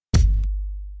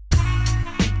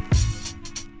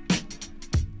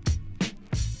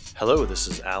Hello, this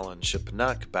is Alan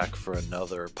Shipnuck back for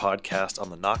another podcast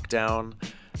on the Knockdown.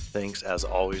 Thanks as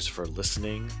always for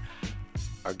listening.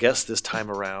 Our guest this time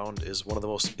around is one of the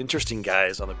most interesting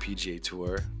guys on the PGA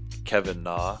Tour, Kevin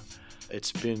Na.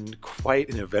 It's been quite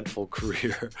an eventful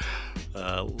career.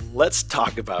 Let's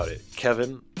talk about it.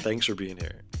 Kevin, thanks for being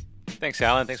here. Thanks,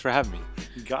 Alan. Thanks for having me.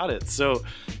 You got it. So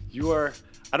you are,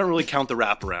 I don't really count the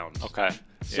wraparound. Okay.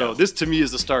 So This to me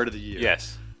is the start of the year.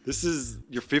 Yes. This is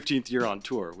your 15th year on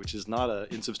tour, which is not an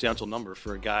insubstantial number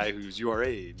for a guy who's your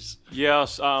age.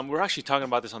 Yes. We're actually talking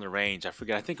about this on the range. I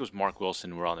forget. I think it was Mark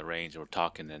Wilson. We're on the range and we're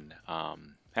talking and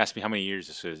asked me how many years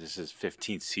this is. This is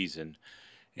 15th season.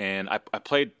 And I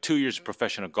played 2 years of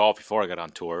professional golf before I got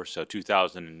on tour, so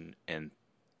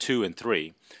 2002 and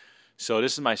 3. So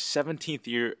this is my 17th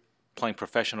year playing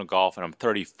professional golf, and I'm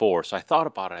 34. So I thought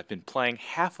about it. I've been playing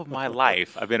half of my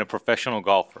life. I've been a professional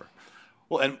golfer.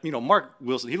 Well, and, Mark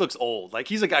Wilson, he looks old. Like,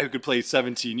 he's a guy who could play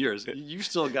 17 years. You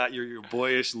still got your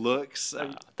boyish looks.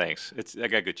 Thanks. I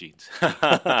got good genes.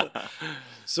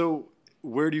 So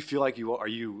where do you feel like you are? Are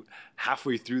you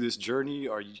halfway through this journey?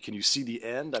 Can you see the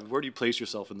end? Where do you place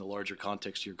yourself in the larger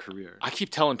context of your career? I keep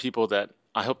telling people that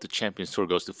I hope the Champions Tour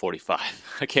goes to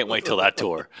 45. I can't wait till that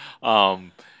tour.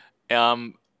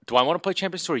 Do I want to play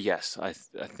Champions Tour? Yes. I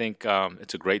think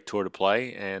it's a great tour to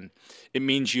play, and it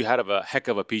means you have a heck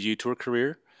of a PGA Tour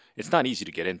career. It's not easy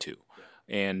to get into,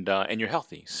 and you're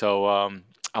healthy. So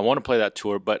I want to play that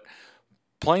tour, but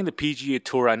playing the PGA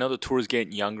Tour, I know the tour is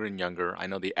getting younger and younger. I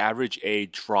know the average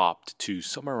age dropped to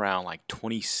somewhere around like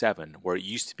 27, where it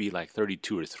used to be like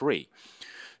 32 or 3.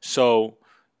 So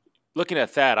looking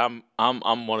at that, I'm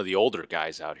one of the older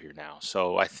guys out here now.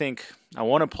 So I think I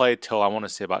want to play till I want to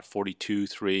say about 42,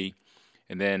 3,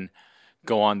 and then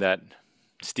go on that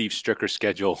Steve Stricker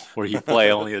schedule where you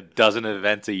play only a dozen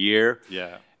events a year.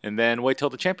 Yeah. And then wait till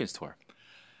the Champions Tour.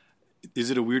 Is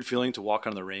it a weird feeling to walk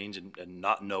on the range and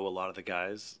not know a lot of the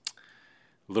guys?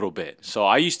 A little bit. So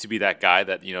I used to be that guy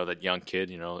that, that young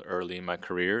kid, early in my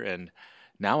career. And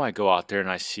now I go out there and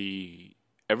I see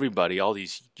everybody, all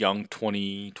these young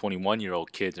 20,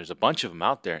 21-year-old kids. There's a bunch of them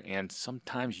out there. And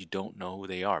sometimes you don't know who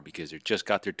they are because they just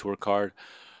got their tour card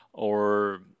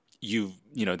or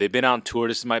they've been on tour.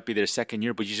 This might be their second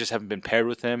year, but you just haven't been paired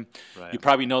with them. Right. You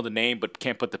probably know the name, but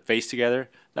can't put the face together.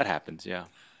 That happens, yeah.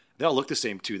 They all look the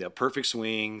same, too. They have perfect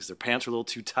swings. Their pants are a little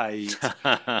too tight.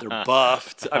 They're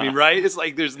buffed. I mean, right? It's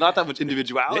like there's not that much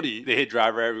individuality. They hit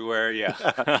driver everywhere,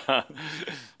 yeah.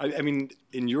 I mean,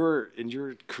 in your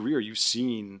career, you've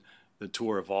seen the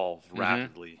tour evolve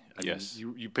rapidly. I mean,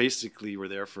 you basically were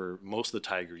there for most of the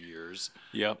Tiger years.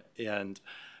 Yep. And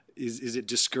is it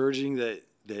discouraging that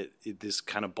this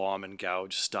kind of bomb and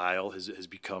gouge style has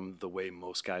become the way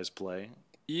most guys play?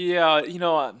 Yeah,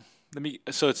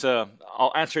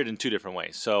 I'll answer it in two different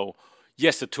ways. So,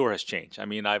 yes, the tour has changed. I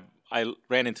mean, I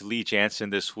ran into Lee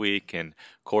Janzen this week and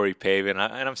Corey Pavin,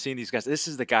 and I'm seeing these guys. This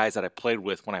is the guys that I played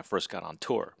with when I first got on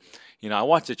tour. I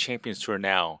watch the Champions Tour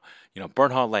now.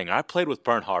 Bernhard Langer. I played with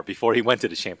Bernhard before he went to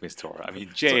the Champions Tour. I mean,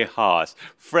 Jay Haas,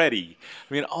 Freddie.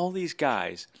 I mean, all these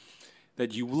guys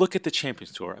that you look at the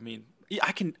Champions Tour. I mean,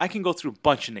 I can go through a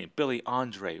bunch of names. Billy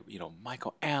Andre,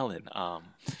 Michael Allen,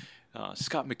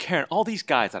 Scott McCarron, all these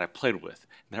guys that I played with,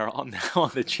 they're all now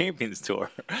on the Champions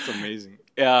Tour. It's amazing.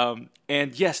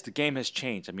 And yes, the game has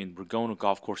changed. I mean, we're going to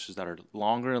golf courses that are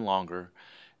longer and longer.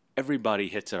 Everybody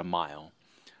hits it a mile.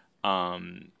 I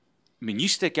mean, you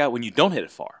stick out when you don't hit it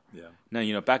far. Yeah.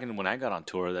 Now, back when I got on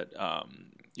tour, that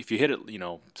if you hit it,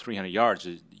 300 yards,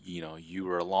 you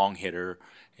were a long hitter,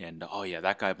 and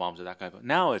that guy bombs it, that guy.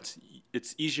 Now it's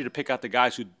easier to pick out the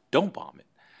guys who don't bomb it.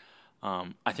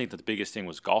 I think that the biggest thing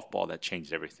was golf ball that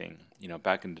changed everything.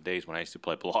 Back in the days when I used to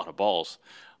play a lot of balls,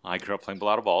 I grew up playing a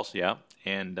lot of balls, yeah.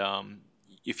 And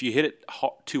if you hit it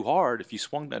too hard, if you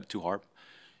swung at it too hard,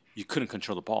 you couldn't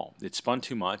control the ball. It spun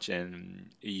too much,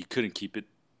 and you couldn't keep it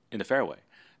in the fairway.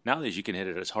 Nowadays, you can hit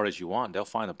it as hard as you want. They'll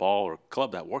find a ball or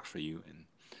club that works for you, and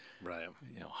right.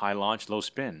 High launch, low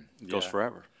spin, it goes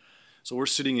forever. So we're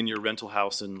sitting in your rental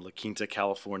house in La Quinta,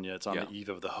 California. It's on the eve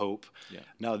of the Hope. Yeah.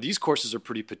 Now these courses are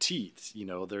pretty petite.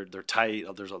 They're tight.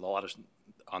 There's a lot of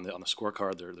on the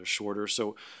scorecard. They're shorter.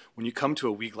 So when you come to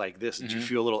a week like this, did you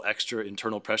feel a little extra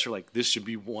internal pressure? Like this should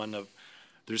be one of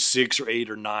there's 6 or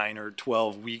 8 or 9 or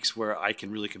 12 weeks where I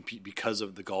can really compete because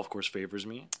of the golf course favors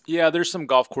me. Yeah, there's some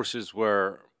golf courses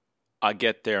where I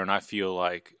get there and I feel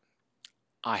like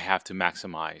I have to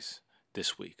maximize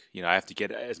this week. I have to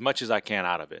get as much as I can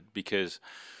out of it because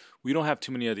we don't have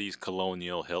too many of these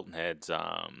Colonial, Hilton Heads.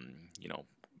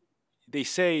 They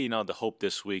say, the Hope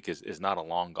this week is not a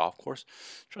long golf course.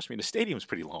 Trust me, the stadium's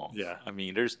pretty long. Yeah. I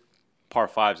mean, there's par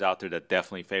fives out there that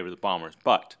definitely favor the Bombers.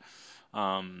 But,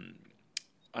 I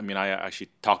actually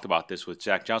talked about this with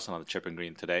Jack Johnson on the Chipping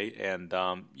Green today. And,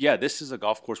 this is a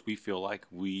golf course we feel like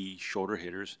we shorter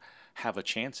hitters have a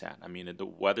chance at. I mean, the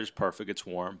weather's perfect. It's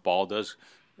warm. Ball does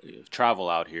travel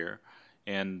out here.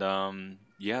 And,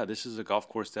 this is a golf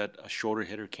course that a shorter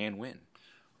hitter can win.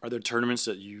 Are there tournaments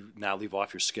that you now leave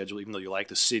off your schedule, even though you like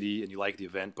the city and you like the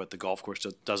event, but the golf course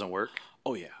doesn't work?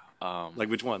 Oh, yeah. Like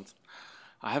which ones?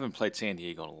 I haven't played San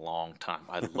Diego in a long time.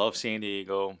 I love San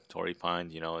Diego, Torrey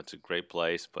Pines. It's a great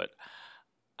place, but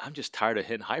I'm just tired of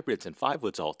hitting hybrids and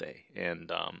 5-woods all day.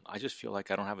 And I just feel like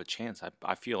I don't have a chance.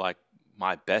 I feel like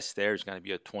my best there is going to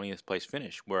be a 20th place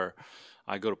finish, where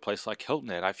I go to a place like Hilton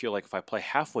Head. I feel like if I play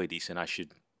halfway decent, I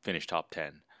should finish top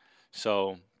 10.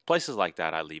 So places like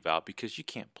that I leave out because you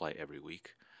can't play every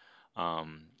week.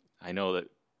 I know that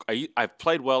I've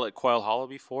played well at Quail Hollow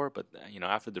before, but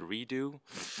after the redo,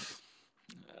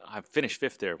 I finished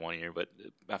 5th there one year. But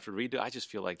after redo, I just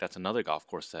feel like that's another golf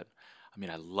course that,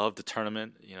 I love the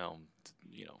tournament.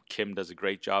 Kim does a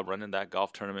great job running that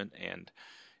golf tournament, and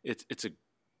it's a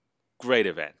great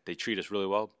event. They treat us really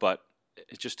well, but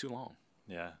it's just too long.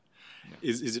 Yeah.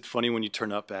 Is it funny when you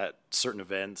turn up at certain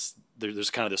events, there's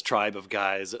kind of this tribe of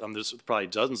guys, there's probably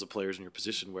dozens of players in your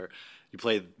position where you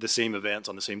play the same events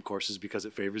on the same courses because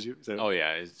it favors you? Oh,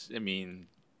 yeah.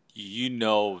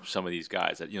 Some of these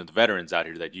guys, that the veterans out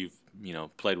here that you've,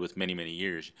 played with many, many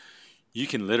years, you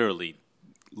can literally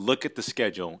look at the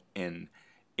schedule and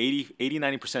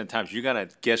 90% of the times you're going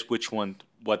to guess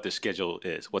what their schedule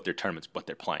is, what their tournaments, what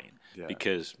they're playing. Yeah.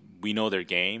 Because we know their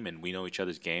game and we know each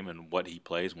other's game and what he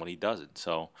plays and what he doesn't.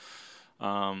 So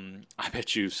I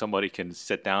bet you somebody can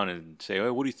sit down and say,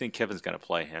 "Oh, what do you think Kevin's going to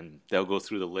play?" And they'll go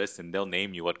through the list and they'll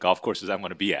name you what golf courses I'm going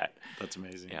to be at. That's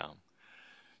amazing. Yeah.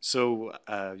 So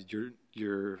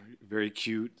your very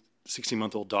cute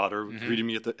 16-month-old daughter greeted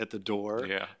me at the door.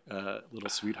 Yeah. Little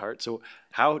sweetheart. So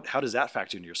how does that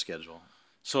factor into your schedule?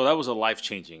 So that was a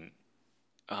life-changing.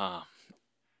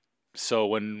 So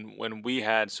when we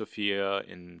had Sophia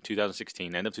in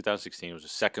 2016, end of 2016, it was the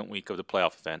second week of the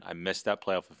playoff event. I missed that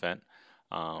playoff event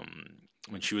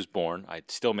when she was born. I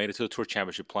still made it to the Tour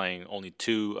Championship, playing only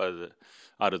 2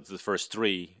 out of the first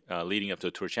 3 leading up to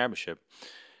the Tour Championship.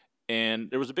 And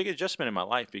there was a big adjustment in my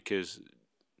life because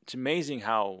it's amazing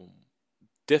how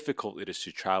difficult it is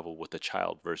to travel with a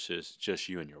child versus just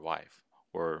you and your wife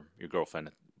or your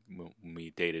girlfriend. When we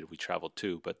dated, we traveled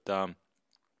too, but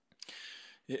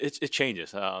it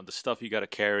changes. The stuff you got to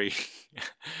carry,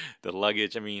 the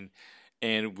luggage. And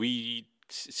it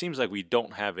seems like we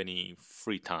don't have any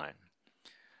free time.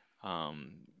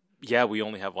 We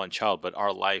only have one child, but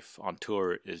our life on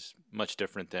tour is much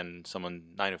different than someone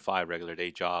 9-to-5 regular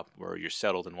day job where you're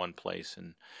settled in one place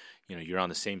and you're on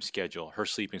the same schedule. Her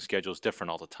sleeping schedule is different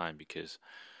all the time because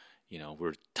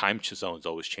we're time zones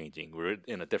always changing. We're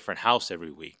in a different house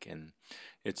every week, and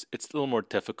it's a little more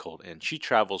difficult. And she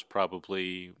travels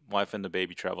probably, wife and the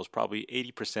baby travels probably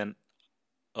 80%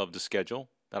 of the schedule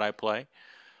that I play.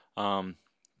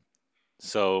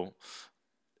 So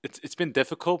it's been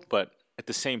difficult, but at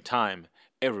the same time,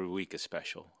 every week is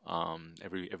special.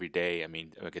 Every day,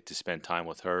 I get to spend time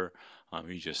with her.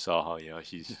 You just saw how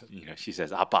she's she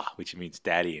says "Appa," which means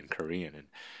daddy in Korean,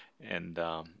 and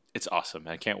it's awesome.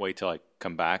 I can't wait till I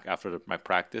come back after my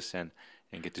practice and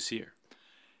get to see her.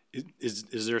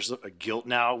 Is there a guilt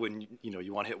now when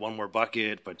you want to hit one more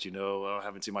bucket, but I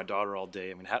haven't seen my daughter all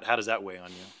day? How does that weigh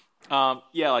on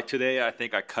you? Like today, I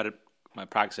think I cut my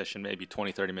practice session maybe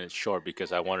 20-30 minutes short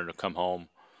because I wanted to come home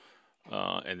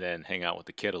and then hang out with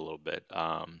the kid a little bit.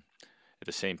 At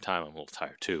the same time, I'm a little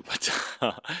tired too, but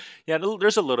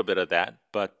there's a little bit of that.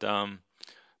 But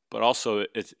also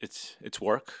it's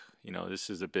work. This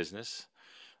is a business,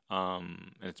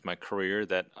 and it's my career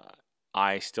that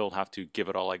I still have to give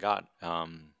it all I got.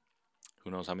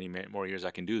 Who knows how many more years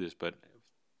I can do this, but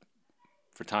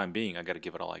for time being, I got to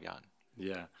give it all I got.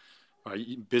 Yeah. All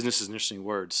right, business is an interesting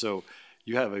word. So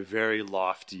you have a very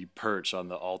lofty perch on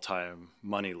the all-time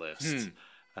money list.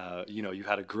 You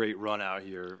had a great run out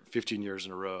here, 15 years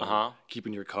in a row,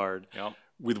 keeping your card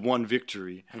with one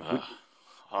victory.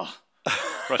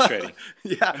 Frustrating.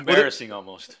 Yeah. Embarrassing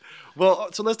almost.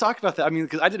 Well, so let's talk about that.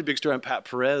 Because I did a big story on Pat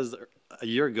Perez a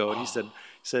year ago, and he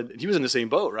said he was in the same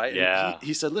boat, right? Yeah. And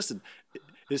he said, listen,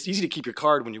 it's easy to keep your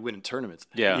card when you win in tournaments.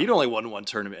 Yeah. He'd only won one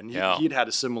tournament, and he'd had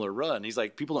a similar run. He's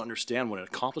like, people don't understand what an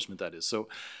accomplishment that is. So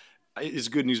it's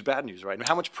good news, bad news, right? And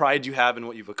how much pride do you have in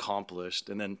what you've accomplished?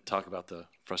 And then talk about the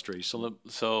frustration.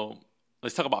 So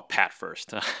let's talk about Pat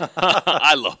first.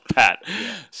 I love Pat.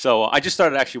 Yeah. So I just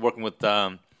started actually working with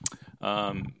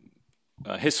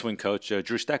his swing coach,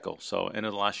 Drew Steckel. So end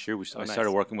of the last year, I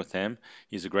started working with him.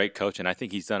 He's a great coach, and I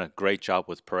think he's done a great job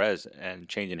with Perez and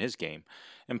changing his game.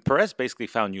 And Perez basically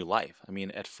found new life. I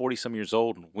mean, at 40-some years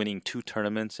old, winning 2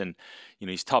 tournaments, and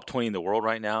he's top 20 in the world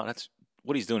right now. That's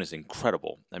what he's doing is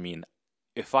incredible. I mean,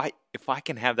 if I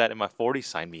can have that in my 40s,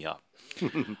 sign me up.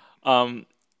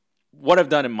 What I've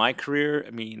done in my career,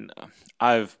 I mean,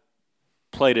 I've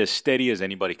played as steady as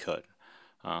anybody could.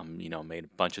 Made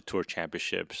a bunch of tour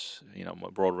championships. My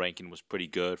world ranking was pretty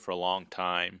good for a long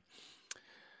time.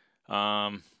 What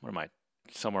am I?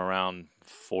 Somewhere around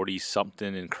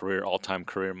 40-something in all-time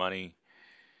career money.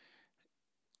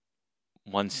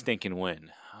 One stinking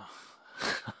win.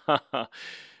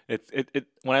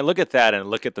 When I look at that and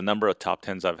look at the number of top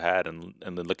 10s I've had and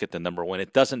then look at the number one,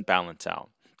 it doesn't balance out.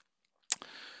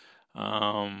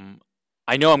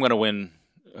 I know I'm going to win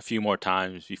a few more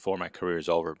times before my career is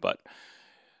over, but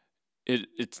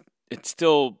it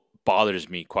still bothers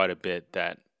me quite a bit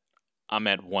that I'm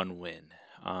at one win.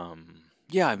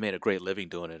 I've made a great living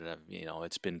doing it, and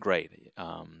it's been great.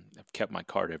 I've kept my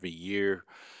card every year.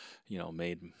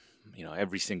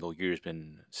 Every single year has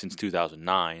been since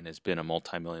 2009 has been a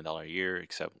multi-million-dollar year,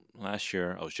 except last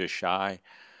year I was just shy.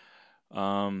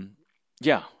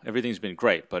 Everything's been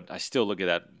great, but I still look at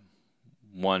that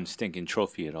one stinking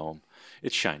trophy at home.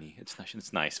 It's shiny. It's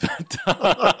nice, but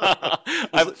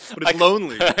it's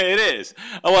lonely. It is.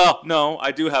 Well, no,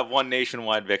 I do have one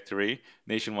nationwide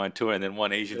tour, and then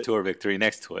one Asian tour victory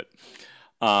next to it.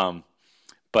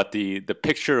 But the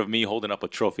picture of me holding up a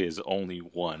trophy is only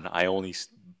one. I only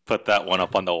put that one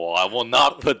up on the wall. I will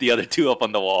not put the other 2 up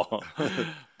on the wall.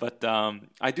 But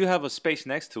I do have a space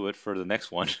next to it for the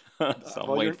next one, so I'm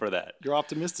waiting for that. You're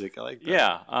optimistic. I like that.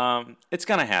 Yeah, it's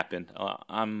gonna happen.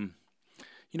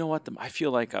 You know what? I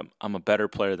feel like I'm a better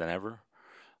player than ever,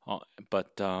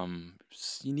 but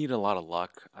you need a lot of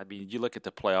luck. I mean, you look at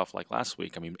the playoff like last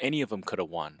week. I mean, any of them could have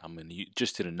won. I mean, you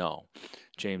just didn't know.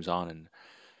 James On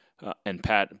and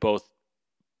Pat both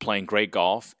playing great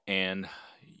golf, and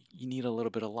you need a little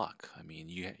bit of luck. I mean,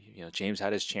 James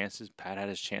had his chances, Pat had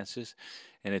his chances,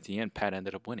 and at the end, Pat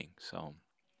ended up winning. So,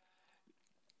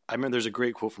 I remember there's a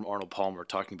great quote from Arnold Palmer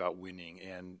talking about winning,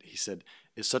 and he said,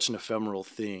 "It's such an ephemeral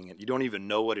thing, and you don't even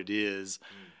know what it is.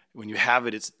 When you have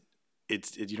it,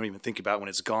 you don't even think about it. When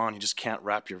it's gone, you just can't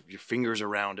wrap your fingers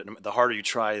around it. And the harder you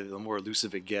try, the more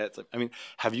elusive it gets." I mean,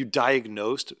 have you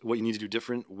diagnosed what you need to do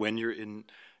different when you're in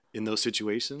those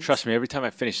situations? Trust me, every time I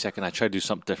finish second, I try to do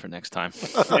something different next time.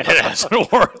 And it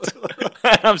hasn't worked.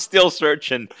 I'm still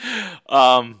searching.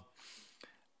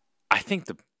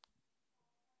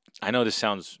 I know this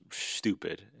sounds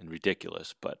stupid and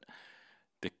ridiculous, but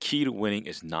the key to winning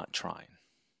is not trying.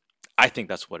 I think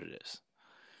that's what it is.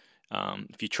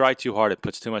 If you try too hard, it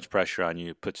puts too much pressure on you.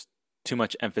 It puts too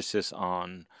much emphasis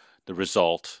on the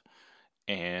result,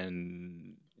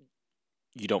 and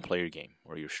you don't play your game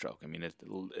or your stroke. I mean,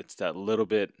 it's that little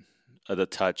bit of the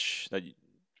touch that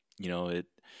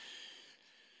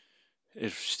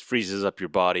it freezes up your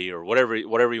body or whatever you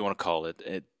want to call it.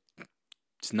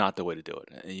 It's not the way to do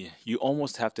it. You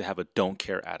almost have to have a don't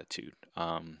care attitude.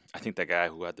 I think the guy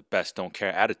who had the best don't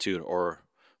care attitude, or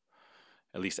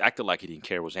at least acted like he didn't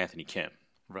care, was Anthony Kim.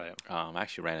 Right. I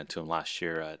actually ran into him last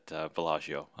year at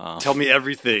Bellagio. Tell me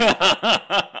everything.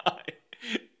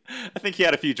 I think he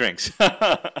had a few drinks,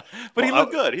 but he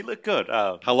looked good. He looked good.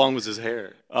 How long was his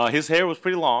hair? His hair was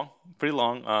pretty long.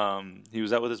 He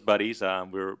was out with his buddies.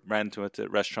 Ran into it at a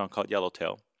restaurant called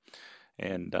Yellowtail,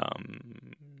 and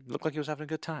looked like he was having a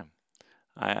good time.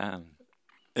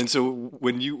 And so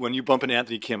when you bump into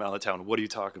Anthony Kim out of town, what do you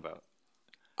talk about?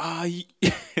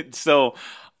 So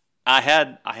I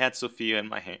had Sophia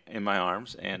in my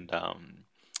arms, and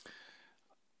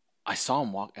I saw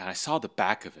him walk, and I saw the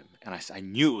back of him, and I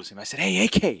knew it was him. I said, "Hey,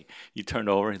 AK!" He turned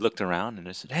over, he looked around, and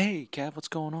I said, "Hey, Kev, what's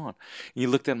going on?" And he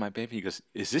looked at my baby. He goes,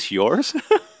 "Is this yours?"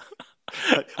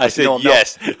 I said, "No,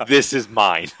 "Yes, this is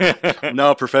mine."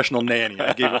 No, professional nanny.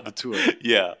 I gave up the tour.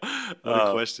 Yeah,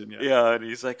 no question. Yeah. Yeah, and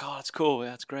he's like, "Oh, that's cool.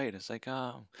 That's great." It's like,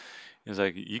 he's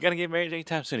like, "You gonna get married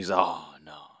anytime soon?" He's like, "Oh,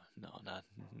 no,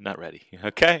 not ready."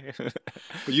 Okay.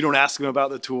 But you don't ask him about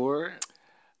the tour?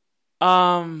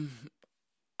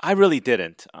 I really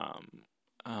didn't.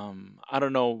 I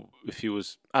don't know if he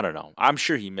was. I don't know. I'm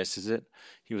sure he misses it.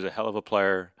 He was a hell of a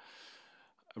player.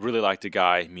 I really liked the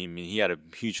guy. I mean, he had a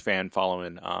huge fan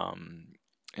following.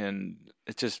 And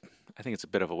it just, I think it's a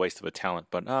bit of a waste of a talent.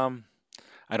 But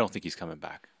I don't think he's coming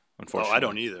back. Unfortunately, I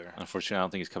don't either. Unfortunately, I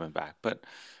don't think he's coming back. But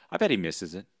I bet he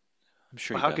misses it. I'm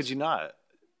sure. Well, how could you not?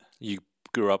 You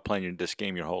grew up playing this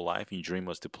game your whole life, and your dream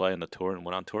was to play on the tour and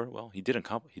went on tour. Well, he did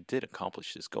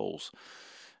accomplish his goals.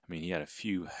 I mean, he had a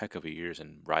few heck of a years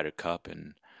in Ryder Cup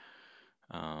and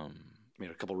made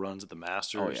a couple runs at the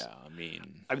Masters. Oh yeah, I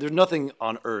mean, there's nothing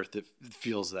on earth that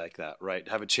feels like that, right?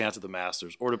 To have a chance at the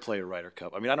Masters or to play a Ryder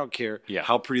Cup. I mean, I don't care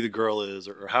how pretty the girl is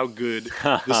or how good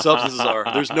the substances are.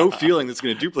 There's no feeling that's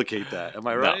going to duplicate that. Am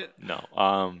I right?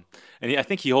 No. And I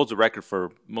think he holds the record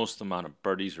for most amount of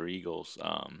birdies or eagles.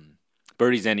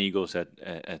 Birdies and eagles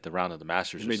at the round of the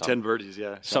Masters. He made 10 birdies,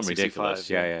 yeah. Something ridiculous.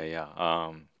 Yeah.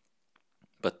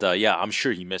 I'm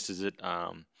sure he misses it.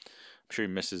 I'm sure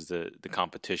he misses the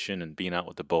competition and being out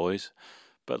with the boys.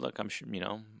 But look, I'm sure,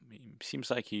 it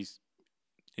seems like he's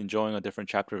enjoying a different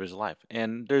chapter of his life.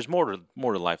 And there's more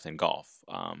to life than golf.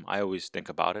 I always think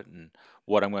about it and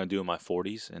what I'm going to do in my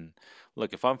 40s. And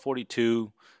look, if I'm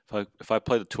 42, if I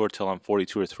play the tour till I'm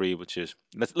 42 or 3, which is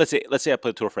let's say I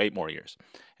play the tour for 8 more years,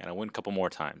 and I win a couple more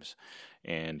times,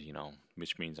 and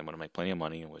which means I'm going to make plenty of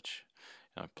money, which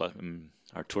plus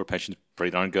our tour pension's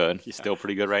pretty darn good. It's still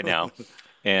pretty good right now,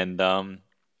 and I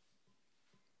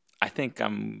think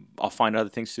I'll find other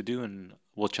things to do, and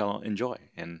which I'll enjoy,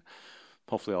 and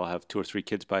hopefully I'll have 2 or 3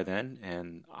 kids by then,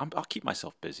 and I'll keep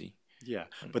myself busy. Yeah,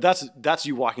 but that's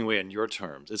you walking away on your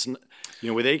terms. It's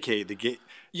with AK,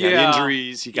 he had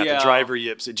injuries, he got the driver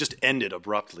yips. It just ended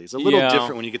abruptly. It's a little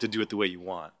different when you get to do it the way you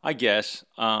want. I guess.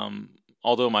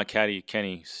 Although my caddy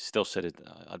Kenny still said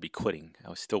I'd be quitting.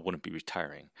 I still wouldn't be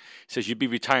retiring. He says you'd be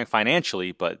retiring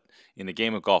financially, but in the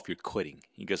game of golf you're quitting.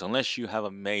 He goes unless you have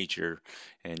a major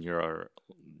and you're.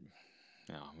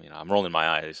 I'm rolling my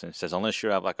eyes, and it says unless you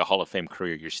have like a Hall of Fame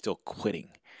career, you're still quitting.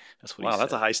 That's what he said. Wow,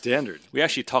 that's a high standard. We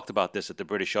actually talked about this at the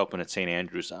British Open at St.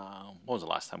 Andrews. What was the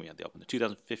last time we had the Open?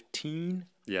 2015?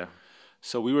 Yeah.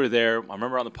 So we were there. I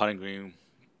remember on the putting green,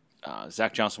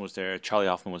 Zach Johnson was there. Charlie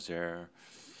Hoffman was there.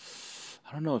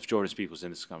 I don't know if Jordan Spieth was in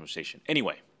this conversation.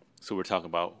 Anyway, so we're talking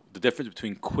about the difference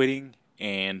between quitting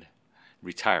and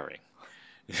retiring.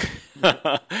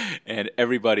 And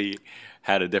everybody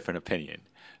had a different opinion.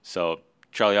 So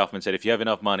Charlie Hoffman said, if you have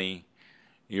enough money,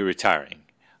 you're retiring.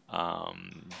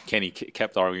 Kenny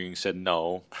kept arguing, said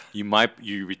no.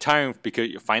 You're retiring because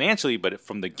you're financially, but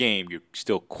from the game, you're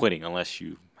still quitting unless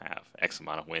you have X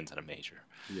amount of wins at a major.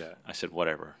 Yeah. I said,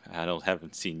 whatever.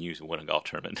 Haven't seen you win a golf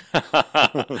tournament.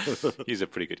 He's a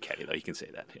pretty good caddy, though. You can say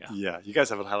that. Yeah. Yeah. You guys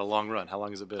haven't had a long run. How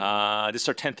long has it been? This is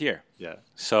our 10th year. Yeah.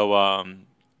 So I'll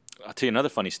tell you another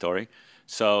funny story.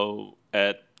 So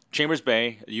at Chambers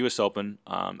Bay, U.S. Open,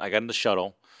 I got in the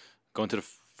shuttle, going to the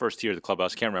first tier of the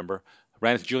clubhouse. Can't remember.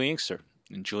 Ran into Julie Inkster,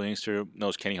 and Julie Inkster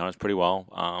knows Kenny Harms pretty well.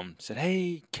 Said,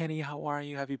 hey, Kenny, how are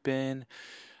you? Have you been?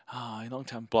 A long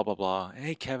time, blah, blah, blah.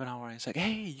 Hey, Kevin, how are you? It's like,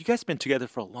 hey, you guys been together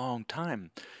for a long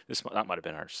time. That might have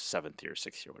been our 7th year,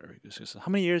 6th year, whatever. He goes,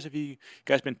 how many years have you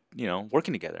guys been,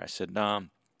 working together? I said, I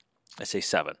say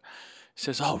 7. He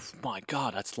says, oh, my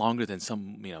God, that's longer than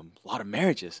some, a lot of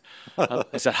marriages.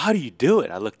 I said, how do you do it?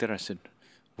 I looked at her, I said,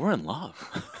 we're in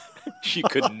love. She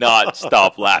could not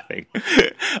stop laughing.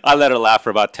 I let her laugh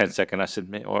for about 10 seconds. I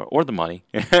said, or the money.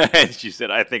 And she said,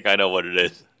 I think I know what it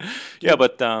is. Yeah,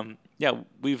 but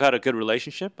we've had a good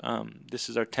relationship. This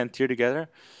is our 10th year together.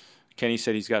 Kenny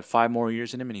said he's got 5 more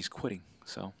years in him and he's quitting.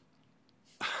 So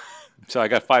I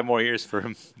got 5 more years for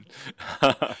him.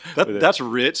 That's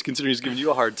rich, considering he's giving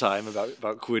you a hard time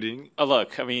about quitting.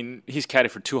 Look, I mean, he's caddied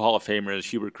for 2 Hall of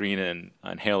Famers, Hubert Green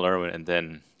and Hale Irwin, and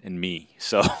then me.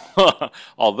 So,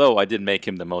 although I did make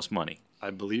him the most money. I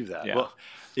believe that. Yeah. Well,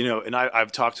 and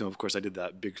I've talked to him. Of course, I did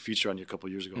that big feature on you a couple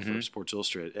of years ago for Sports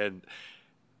Illustrated, and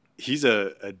he's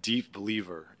a deep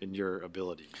believer in your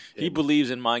ability. He believes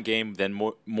in my game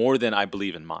more than I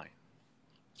believe in mine.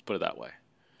 Let's put it that way.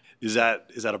 Is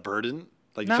that a burden?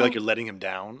 Like you feel like you're letting him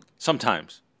down?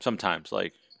 Sometimes,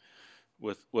 like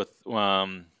with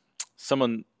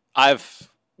someone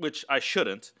which I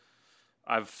shouldn't.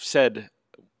 I've said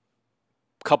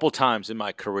a couple times in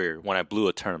my career when I blew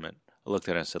a tournament, I looked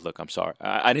at it and said, "Look, I'm sorry."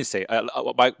 I didn't say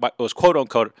it was quote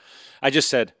unquote. I just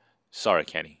said, "Sorry,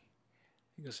 Kenny."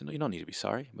 He goes, "No, you don't need to be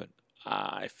sorry," but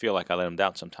I feel like I let him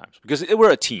down sometimes because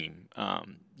we're a team.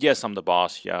 Yes, I'm the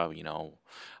boss. Yeah,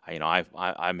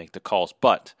 I make the calls,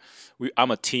 but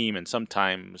I'm a team, and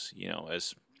sometimes,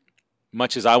 as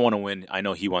much as I want to win, I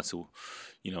know he wants to,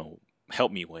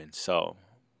 help me win. So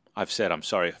I've said I'm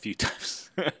sorry a few times.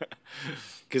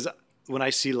 Because when I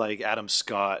see like Adam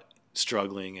Scott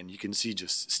struggling, and you can see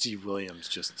just Steve Williams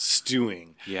just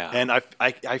stewing, and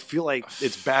I feel like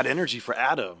it's bad energy for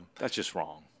Adam. That's just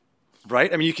wrong,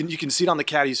 right? I mean, you can see it on the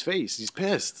caddy's face. He's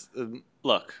pissed.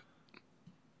 Look.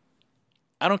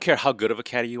 I don't care how good of a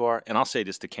caddy you are, and I'll say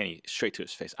this to Kenny straight to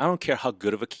his face. I don't care how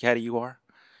good of a caddy you are.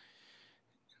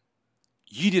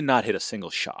 You did not hit a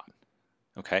single shot.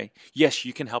 Okay? Yes,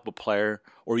 you can help a player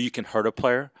or you can hurt a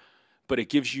player, but it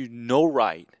gives you no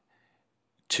right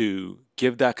to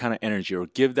give that kind of energy or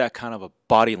give that kind of a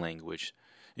body language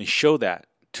and show that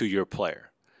to your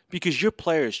player. Because your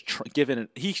player is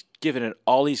he's giving it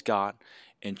all he's got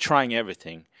and trying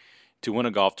everything to win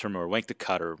a golf tournament or make the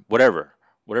cut or whatever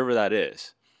that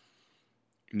is.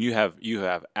 And you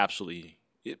have absolutely.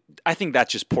 I think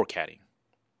that's just poor caddying.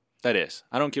 That is.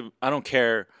 I don't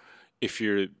care if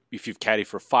you've caddied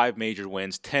for 5 major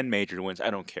wins, 10 major wins. I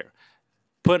don't care.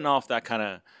 Putting off that kind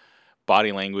of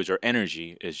body language or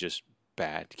energy is just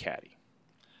bad caddy.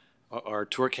 Are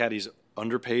tour caddies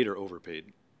underpaid or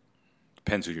overpaid?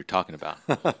 Depends who you're talking about.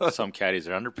 Some caddies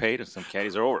are underpaid and some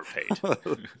caddies are overpaid.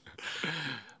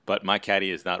 But my caddy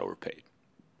is not overpaid.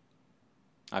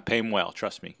 I pay him well,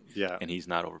 trust me. Yeah. And he's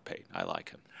not overpaid. I like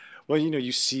him. Well,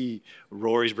 you see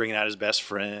Rory's bringing out his best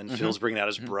friend. Mm-hmm. Phil's bringing out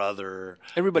his brother.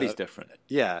 Everybody's different.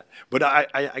 Yeah. But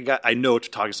I know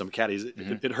talking to some caddies,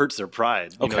 it hurts their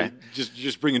pride. Okay.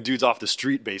 Just bringing dudes off the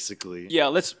street, basically. Yeah,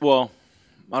 I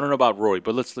don't know about Rory,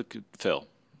 but let's look at Phil.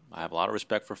 I have a lot of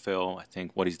respect for Phil. I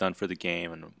think what he's done for the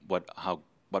game and what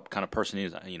kind of person he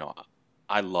is.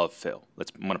 I love Phil.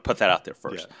 I'm going to put that out there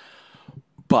first. Yeah.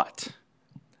 But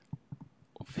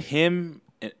him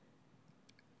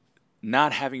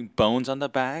not having bones on the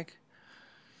bag,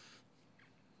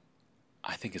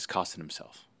 I think it's costing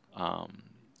himself.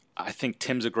 I think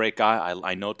Tim's a great guy.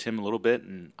 I know Tim a little bit,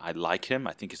 and I like him.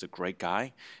 I think he's a great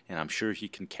guy, and I'm sure he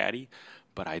can caddy,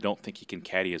 but I don't think he can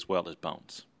caddy as well as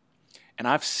Bones. And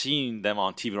I've seen them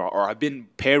on TV, or I've been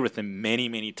paired with them many,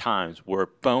 many times where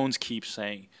Bones keeps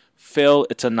saying, Phil,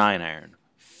 it's a 9-iron.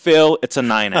 Phil, it's a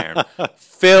 9-iron.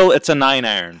 Phil, it's a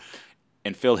 9-iron.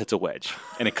 And Phil hits a wedge,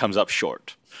 and it comes up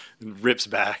short. Rips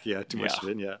back, too much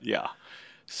spin, Yeah.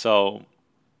 So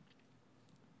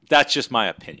that's just my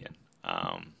opinion.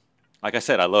 Like I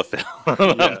said, I love Phil.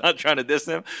 I'm not trying to diss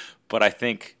him, but I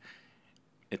think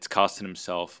it's costing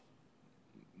himself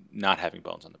not having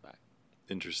bones on the back.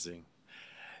 Interesting.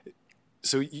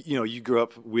 So you grew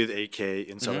up with AK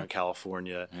in Southern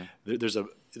California. Mm-hmm.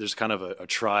 There's kind of a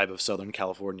tribe of Southern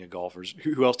California golfers.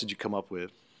 Who else did you come up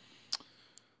with?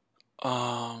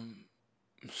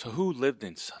 So who lived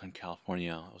in Southern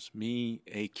California? It was me.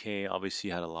 AK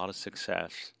obviously had a lot of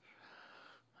success.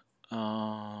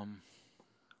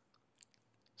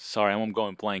 Sorry, I'm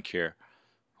going blank here.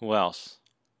 Who else?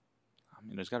 I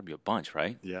mean, there's got to be a bunch,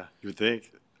 right? Yeah, you would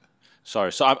think.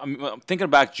 Sorry. So I'm thinking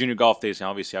back junior golf days, and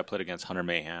obviously I played against Hunter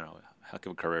Mahan, a heck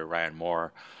of a career, Ryan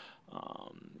Moore.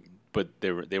 But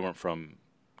they weren't from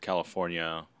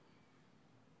California.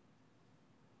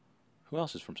 Who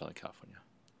else is from Southern California?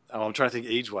 Oh, I'm trying to think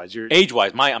age-wise.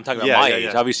 Age-wise, I'm talking about my age.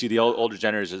 Yeah. Obviously, the older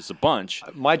generation is a bunch.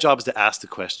 My job is to ask the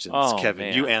questions, Kevin.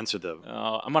 Man. You answer them.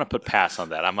 I'm going to put pass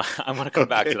on that. I'm going to come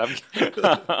back to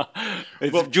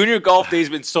that. Junior golf days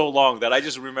been so long that I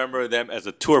just remember them as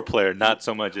a tour player, not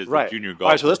so much as a junior golf. All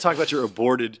right, so let's talk about your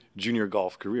aborted junior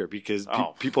golf career because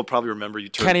people probably remember you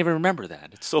turned. Can't even remember that.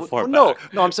 It's so far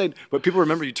back. No, I'm saying, but people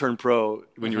remember you turned pro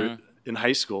when you were in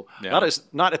high school. Yeah.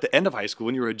 Not at the end of high school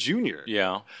when you were a junior.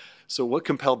 Yeah. So what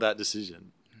compelled that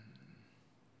decision?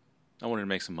 I wanted to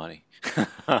make some money.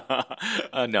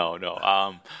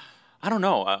 No. I don't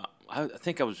know. I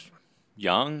think I was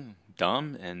young,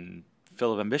 dumb, and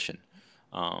full of ambition.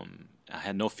 I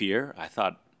had no fear. I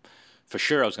thought for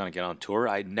sure I was going to get on tour.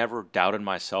 I never doubted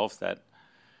myself that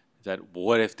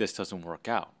what if this doesn't work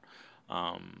out?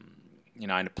 I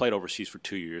played overseas for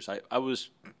 2 years. I was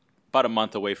about a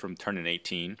month away from turning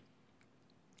 18,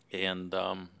 and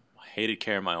I hated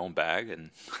carrying my own bag,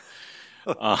 and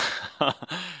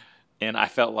and I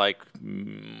felt like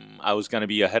I was going to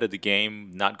be ahead of the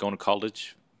game, not going to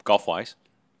college golf-wise.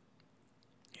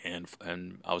 And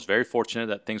I was very fortunate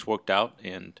that things worked out,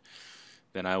 and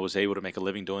then I was able to make a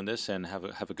living doing this and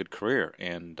have a good career.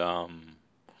 And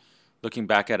looking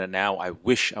back at it now, I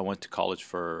wish I went to college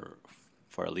for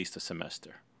at least a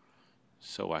semester,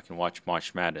 so I can watch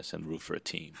March Madness and root for a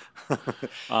team.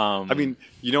 I mean,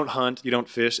 you don't hunt, you don't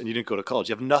fish, and you didn't go to college.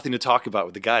 You have nothing to talk about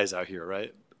with the guys out here,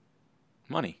 right?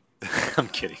 Money. I'm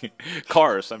kidding.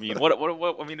 Cars. I mean, what?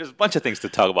 I mean, there's a bunch of things to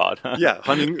talk about. Yeah,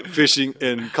 hunting, fishing,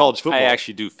 and college football. I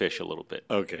actually do fish a little bit.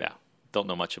 Okay. Yeah. Don't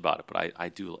know much about it, but I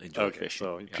do enjoy fishing.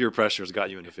 So peer pressure has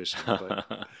got you into fishing.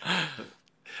 But,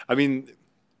 I mean,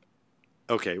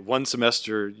 okay, one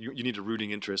semester, you need a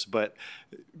rooting interest, but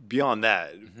beyond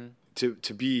that,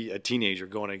 to be a teenager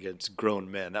going against grown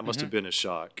men, that must have been a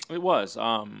shock. It was.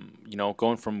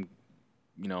 Going from,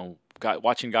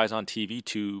 watching guys on TV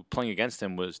to playing against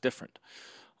them was different.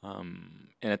 And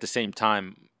at the same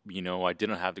time, I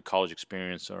didn't have the college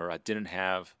experience, or I didn't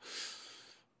have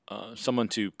someone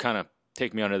to kind of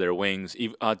take me under their wings.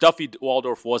 Duffy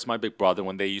Waldorf was my big brother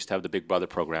when they used to have the Big Brother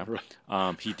program.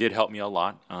 Right. He did help me a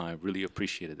lot. I really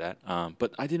appreciated that.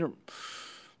 But I didn't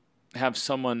have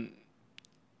someone,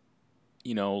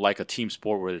 like a team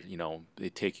sport where, they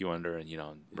take you under and,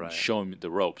 and show me the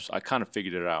ropes. I kind of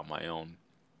figured it out on my own.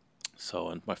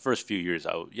 So in my first few years,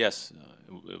 it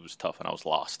was tough and I was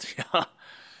lost.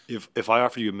 If I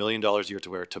offered you $1 million a year to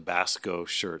wear Tabasco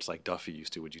shirts like Duffy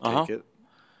used to, would you take it?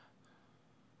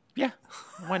 Yeah,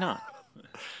 why not?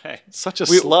 Hey, such a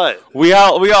slut. We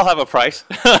all have a price.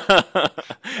 I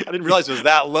didn't realize it was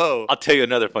that low. I'll tell you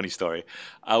another funny story.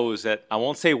 I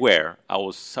won't say where. I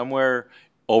was somewhere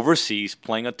overseas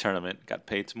playing a tournament. Got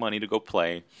paid some money to go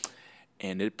play,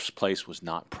 and this place was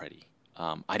not pretty.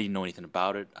 I didn't know anything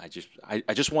about it. I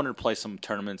just wanted to play some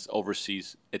tournaments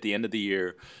overseas at the end of the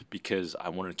year because I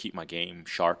wanted to keep my game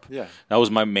sharp. Yeah, that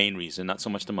was my main reason, not so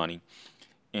much the money.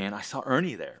 And I saw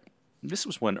Ernie there. This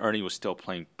was when Ernie was still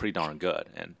playing pretty darn good,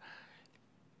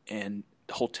 and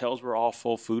hotels were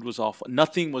awful, food was awful.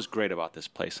 Nothing was great about this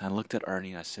place. And I looked at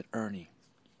Ernie and I said, Ernie,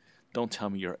 don't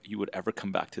tell me you would ever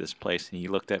come back to this place. And he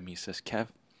looked at me and says, Kev,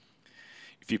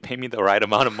 if you pay me the right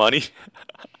amount of money,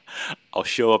 I'll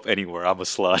show up anywhere. I'm a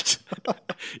slut.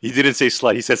 He didn't say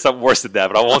slut. He said something worse than that,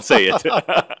 but I won't say it.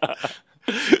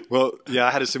 Well, yeah,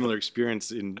 I had a similar experience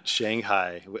in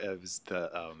Shanghai. It was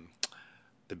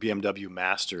the BMW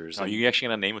Masters. Are you actually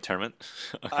going to name a tournament?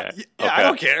 Okay. I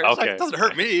don't care. Okay. It doesn't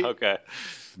hurt me. Okay.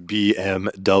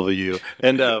 BMW.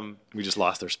 And we just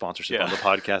lost their sponsorship on the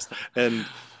podcast. And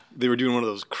they were doing one of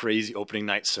those crazy opening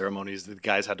night ceremonies. The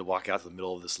guys had to walk out to the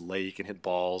middle of this lake and hit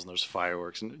balls, and there's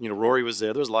fireworks. And, Rory was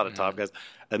there. There was a lot of top guys.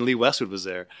 And Lee Westwood was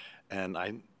there. And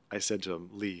I said to him,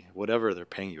 Lee, whatever they're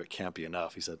paying you, it can't be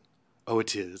enough. He said, oh,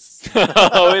 it is.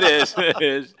 Oh, it is. It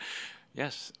is.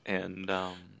 Yes. And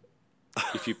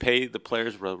if you pay the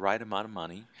players the right amount of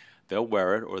money, they'll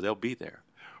wear it or they'll be there.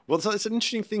 Well, it's an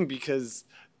interesting thing because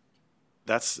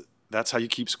that's how you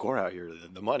keep score out here.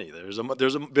 The money.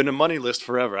 There's been a money list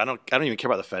forever. I don't even care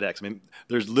about the FedEx. I mean,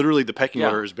 there's literally the pecking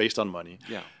order is based on money.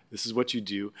 Yeah. This is what you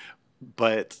do.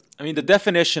 But I mean, the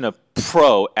definition of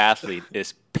pro athlete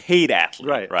is paid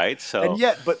athlete, right? So, and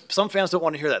yet, but some fans don't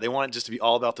want to hear that. They want it just to be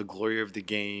all about the glory of the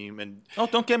game. And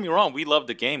don't get me wrong, we love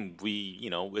the game.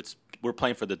 We're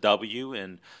playing for the W,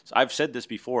 and so I've said this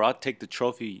before. I'll take the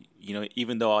trophy,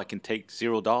 even though I can take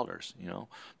 $0,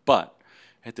 But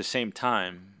at the same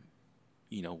time,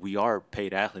 we are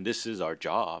paid athlete. This is our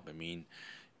job. I mean,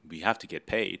 we have to get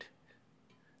paid.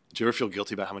 Do you ever feel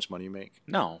guilty about how much money you make?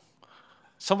 No.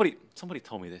 Somebody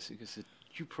told me this. He said,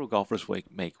 you pro golfers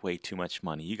make way too much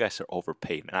money. You guys are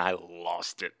overpaid. And I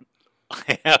lost it.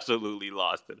 I absolutely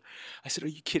lost it. I said, are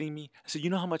you kidding me? I said, you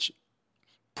know how much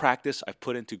practice I've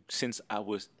put into since I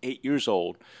was 8 years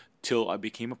old till I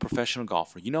became a professional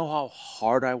golfer? You know how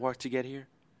hard I worked to get here?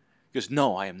 He goes,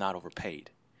 no, I am not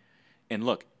overpaid. And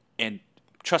look, and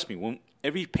trust me, when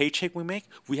every paycheck we make,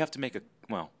 we have to make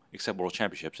except World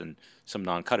Championships and some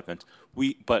non-cut events,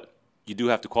 but you do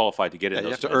have to qualify to get it. You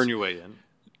have to earn your way in.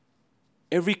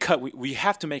 Every cut, we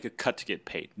have to make a cut to get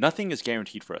paid. Nothing is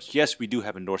guaranteed for us. Yes, we do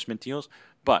have endorsement deals,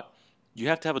 but you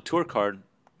have to have a tour card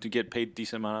to get paid a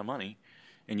decent amount of money,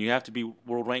 and you have to be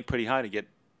world ranked pretty high to get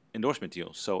endorsement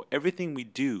deals. So everything we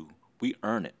do, we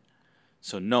earn it.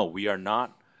 So no, we are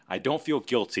not. I don't feel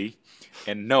guilty,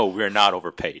 and no, we are not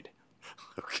overpaid.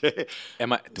 Okay.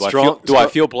 Do I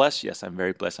feel blessed? Yes, I'm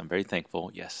very blessed. I'm very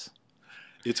thankful. Yes.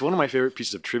 It's one of my favorite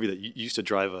pieces of trivia that you used to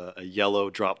drive a yellow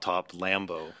drop-top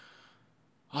Lambo.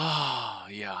 Oh,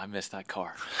 yeah, I missed that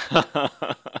car.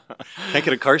 Can't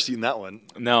get a car seat in that one.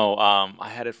 No, I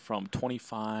had it from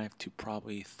 25 to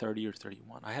probably 30 or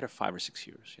 31. I had it 5 or 6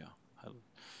 years, yeah.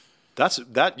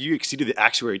 You exceeded the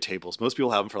actuary tables. Most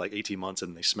people have them for like 18 months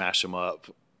and they smash them up.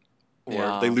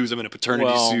 Or they lose them in a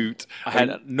paternity suit.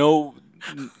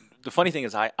 The funny thing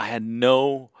is I had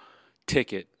no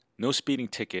speeding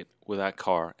ticket with that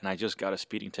car, and I just got a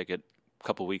speeding ticket a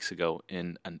couple weeks ago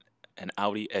in an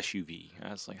Audi SUV.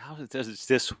 I was like, how does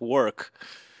this work?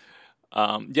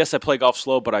 Yes, I play golf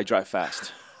slow, but I drive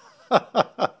fast.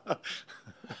 I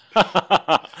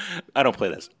don't play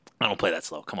that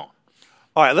slow. Come on.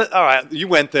 All right. You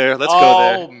went there. Let's go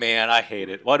there. Oh man, I hate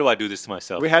it. Why do I do this to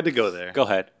myself? We had to go there. Go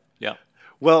ahead. Yeah.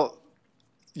 Well,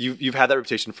 you've had that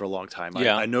reputation for a long time.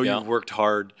 Yeah. I know you've worked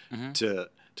hard to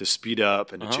speed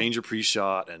up and to change your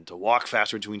pre-shot and to walk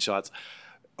faster between shots.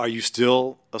 Are you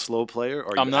still a slow player?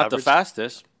 I'm not the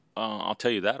fastest. I'll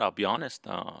tell you that. I'll be honest.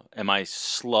 Am I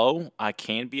slow? I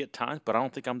can be at times, but I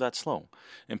don't think I'm that slow.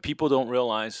 And people don't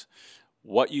realize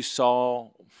what you saw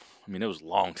I mean, it was a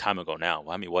long time ago now.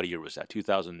 I mean, what year was that?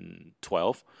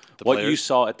 2012. What you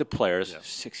saw at the Players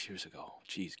 6 years ago.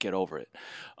 Jeez, get over it.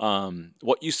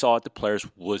 What you saw at the Players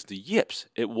was the yips.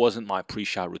 It wasn't my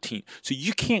pre-shot routine. So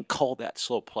you can't call that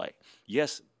slow play.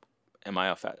 Yes, am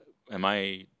I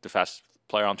the fastest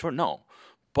player on tour? No.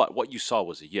 But what you saw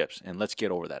was the yips, and let's get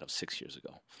over that. It was 6 years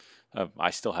ago. I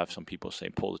still have some people say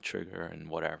pull the trigger and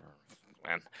whatever.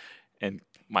 And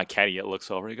my caddy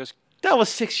looks over and he goes, that was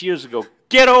 6 years ago.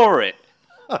 Get over it.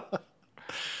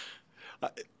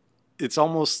 It's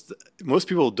almost, most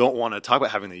people don't want to talk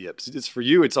about having the yips. It's for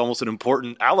you, it's almost an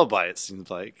important alibi, it seems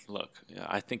like. Look,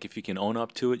 I think if you can own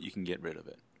up to it, you can get rid of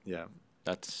it. Yeah.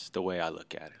 That's the way I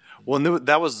look at it. Well,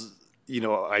 that was,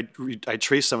 I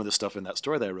traced some of the stuff in that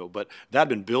story that I wrote, but that had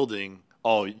been building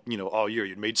all year.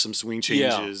 You'd made some swing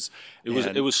changes.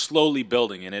 Yeah. It was slowly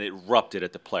building, and it erupted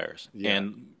at the Players. Yeah.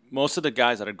 And most of the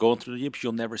guys that are going through the yips,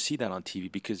 you'll never see that on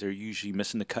TV because they're usually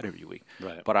missing the cut every week.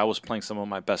 Right. But I was playing some of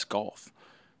my best golf.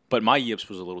 But my yips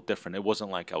was a little different. It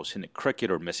wasn't like I was hitting a cricket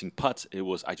or missing putts. It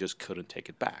was I just couldn't take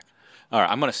it back. All right,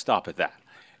 I'm going to stop at that.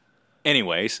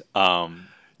 Anyways.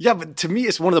 Yeah, but to me,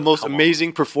 it's one of the most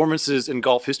amazing performances in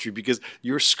golf history because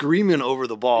you're screaming over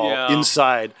the ball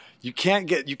inside. You can't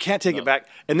take it back.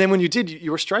 And then when you did,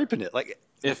 you were striping it. Like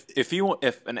if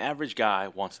an average guy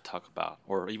wants to talk about,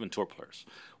 or even tour players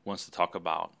wants to talk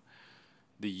about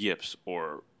the yips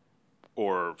or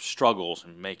struggles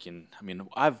and making. I mean,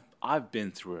 I've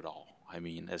been through it all. I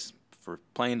mean, as for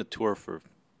playing the tour for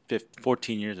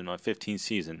 14 years in my 15th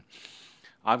season,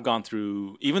 I've gone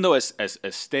through. Even though as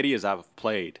steady as I've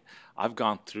played, I've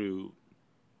gone through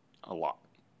a lot,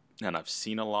 and I've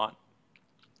seen a lot,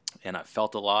 and I've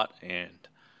felt a lot. And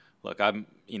look,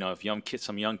 if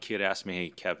some young kid asks me, "Hey,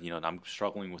 Kev, I'm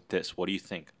struggling with this. What do you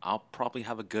think?" I'll probably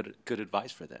have a good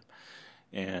advice for them,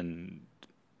 and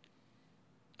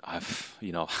I've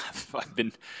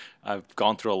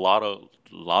gone through a lot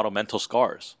of mental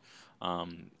scars,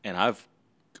 and I've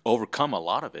overcome a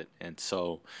lot of it. And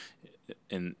so,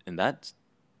 in that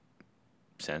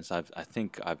sense, I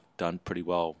think I've done pretty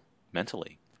well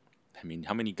mentally. I mean,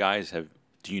 how many guys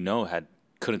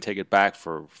couldn't take it back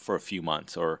for a few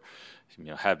months, or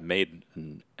have made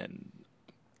and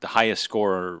the highest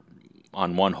score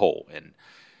on one hole, and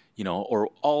or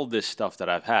all this stuff that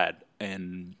I've had,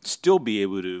 and still be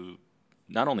able to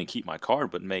not only keep my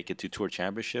card but make it to tour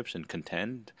championships and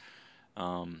contend.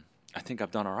 I think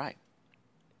I've done all right.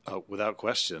 Without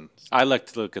question. I like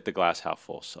to look at the glass half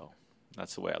full, so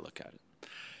that's the way I look at it.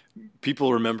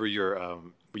 People remember your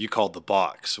what you called the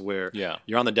box, where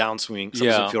you're on the downswing, something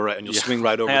doesn't feel right, and you'll swing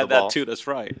right over the ball. I had that too. That's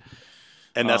right.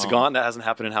 And that's gone. That hasn't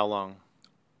happened in how long?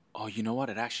 Oh, you know what?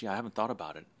 I haven't thought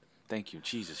about it. Thank you,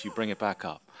 Jesus. You bring it back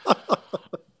up.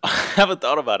 I haven't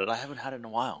thought about it. I haven't had it in a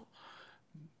while.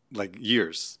 Like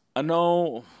years? I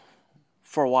know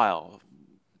for a while.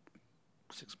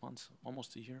 6 months,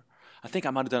 almost a year. I think I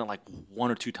might have done it like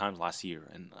 1 or 2 times last year,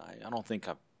 and I don't think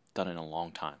I've done it in a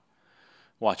long time.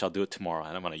 Watch, I'll do it tomorrow,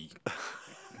 and I'm going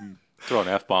to throw an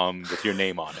F-bomb with your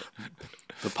name on it.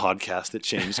 The podcast that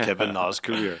changed Kevin Na's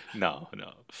career. No.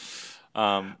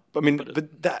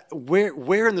 But that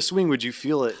where in the swing would you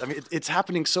feel it? I mean, it's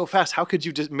happening so fast. How could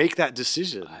you just make that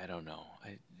decision? I don't know.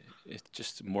 It's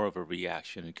just more of a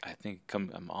reaction. I think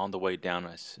I'm on the way down.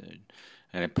 I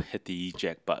hit the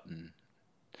eject button.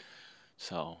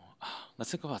 So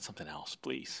let's think about something else,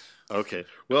 please. Okay.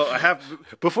 Well,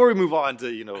 before we move on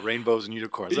to rainbows and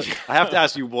unicorns, I have to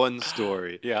ask you one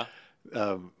story. Yeah.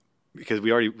 Because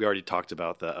we already talked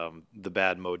about the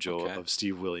bad mojo of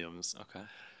Steve Williams. Okay.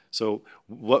 So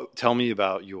tell me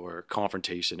about your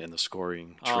confrontation in the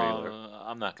scoring trailer.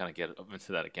 I'm not going to get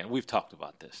into that again. We've talked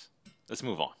about this. Let's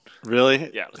move on.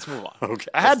 Really? Yeah, let's move on. Okay.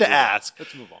 I had to ask.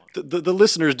 Let's move on. The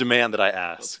listeners demand that I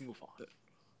ask. Let's move on.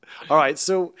 All right.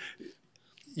 So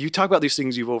you talk about these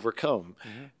things you've overcome.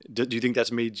 Mm-hmm. Do you think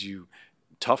that's made you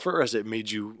tougher, or has it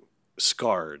made you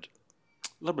scarred?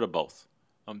 A little bit of both.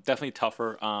 Definitely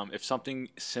tougher. If something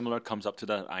similar comes up to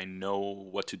that, I know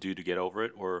what to do to get over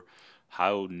it, or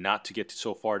how not to get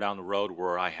so far down the road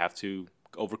where I have to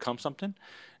overcome something.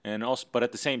 And also, but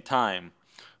at the same time,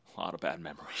 a lot of bad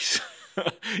memories.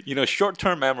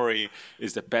 Short-term memory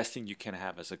is the best thing you can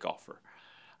have as a golfer.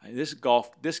 This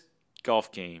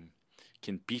golf game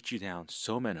can beat you down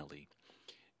so mentally.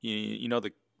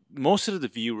 Most of the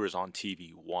viewers on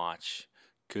TV watch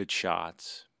good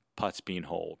shots, putts being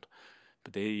holed,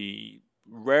 but they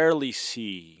rarely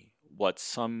see what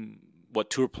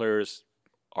tour players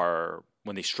are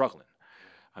when they're struggling.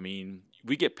 I mean,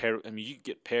 we get paired. I mean, you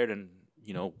get paired in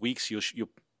weeks. You'll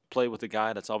play with a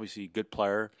guy that's obviously a good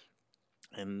player,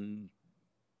 and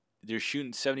they're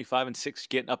shooting 75 and 6,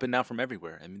 getting up and down from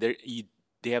everywhere. I mean,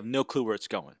 they have no clue where it's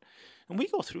going, and we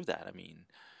go through that. I mean,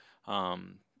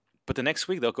 but the next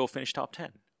week they'll go finish top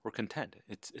 10 or contend.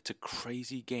 It's a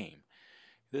crazy game.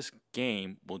 This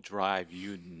game will drive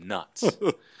you nuts.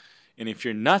 And if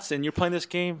you're nuts and you're playing this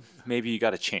game, maybe you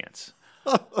got a chance.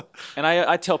 And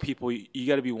I tell people, you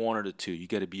got to be one or the two. You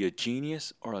got to be a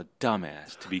genius or a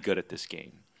dumbass to be good at this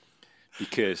game.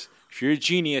 Because if you're a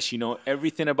genius, you know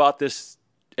everything about this,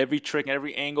 every trick,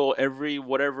 every angle, every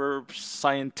whatever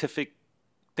scientific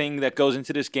thing that goes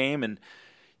into this game, and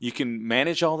you can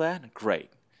manage all that, great.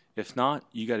 If not,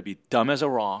 you got to be dumb as a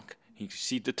rock. You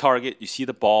see the target, you see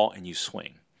the ball, and you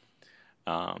swing.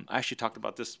 I actually talked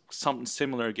about this, something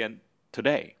similar again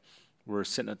today. We're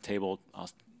sitting at the table. A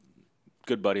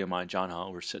good buddy of mine, John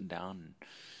Hull, we're sitting down,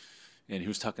 and he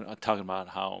was talking about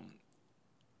how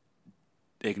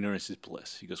ignorance is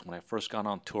bliss. He goes, when I first got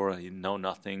on tour, I didn't know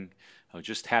nothing. I was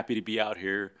just happy to be out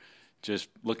here, just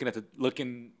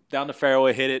looking down the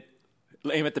fairway, hit it,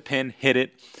 aim at the pin, hit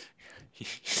it. He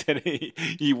said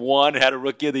he won, had a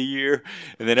Rookie of the Year,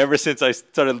 and then ever since I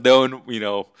started knowing,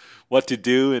 what to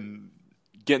do and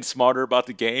getting smarter about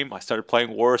the game, I started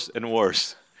playing worse and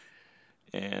worse.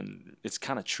 And it's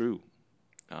kind of true.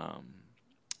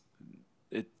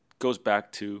 It goes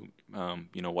back to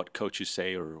what coaches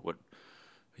say or what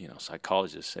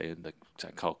psychologists say. The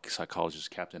psychologist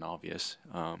Captain Obvious.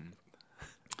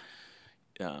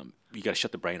 You got to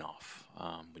shut the brain off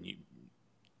when you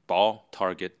ball,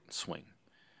 target, swing.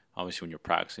 Obviously, when you're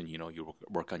practicing, you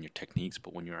work on your techniques.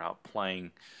 But when you're out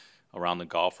playing around the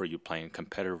golf or you're playing a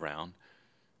competitive round,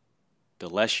 the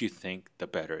less you think, the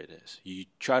better it is. You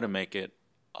try to make it,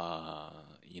 a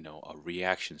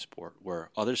reaction sport. Where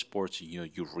other sports,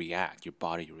 you react, your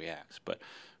body reacts. But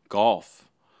golf,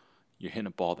 you're hitting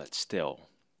a ball that's still,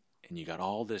 and you got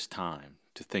all this time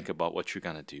to think about what you're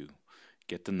gonna do,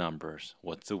 get the numbers,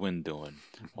 what's the wind doing,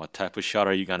 what type of shot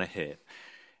are you gonna hit,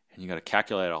 and you got to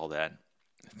calculate all that,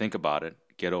 think about it,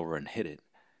 get over and hit it.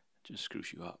 It just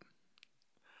screws you up.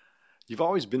 You've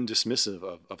always been dismissive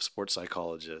of sports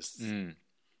psychologists. None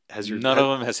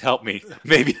of them has helped me.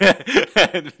 Maybe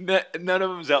none of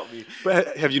them has helped me.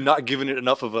 But have you not given it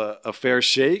enough of a fair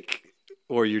shake,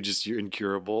 or you're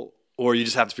incurable, or you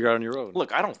just have to figure it out on your own?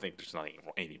 Look, I don't think there's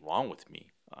anything wrong with me.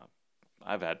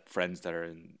 I've had friends that are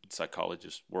in the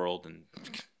psychologist world, and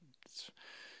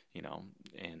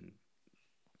and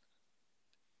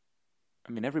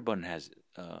I mean, everyone has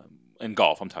in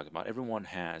golf. I'm talking about everyone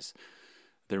has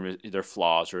their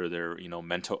flaws or their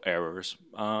mental errors.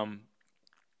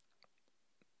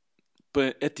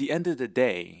 But at the end of the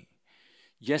day,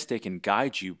 yes, they can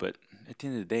guide you, but at the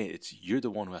end of the day, you're the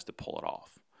one who has to pull it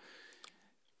off.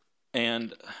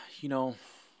 And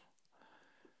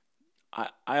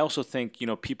I also think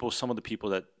some of the people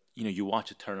that you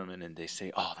watch a tournament and they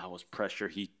say, oh, that was pressure,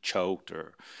 he choked,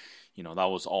 or that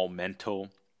was all mental.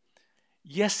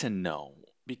 Yes and no,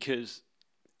 because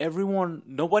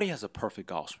nobody has a perfect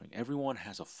golf swing. Everyone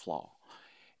has a flaw.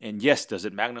 And yes, does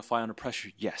it magnify under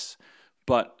pressure? Yes.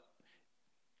 But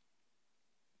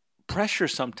pressure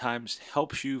sometimes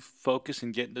helps you focus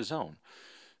and get in the zone.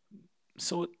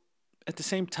 So at the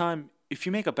same time, if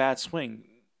you make a bad swing,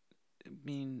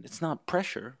 it's not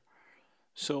pressure.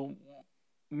 So,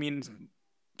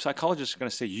 psychologists are going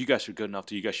to say, you guys are good enough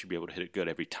that you guys should be able to hit it good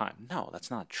every time. No,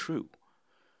 that's not true.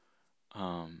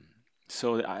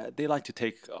 So they like to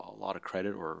take a lot of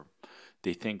credit, or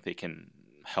they think they can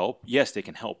help. Yes, they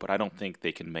can help, but I don't think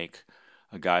they can make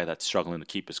a guy that's struggling to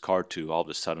keep his card to all of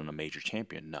a sudden a major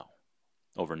champion. No.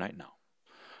 Overnight, no.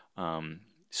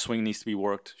 Swing needs to be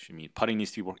worked. Putting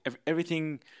needs to be worked.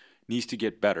 Everything needs to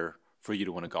get better for you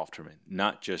to win a golf tournament,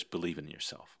 not just believe in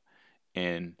yourself.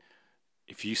 And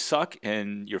if you suck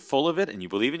and you're full of it and you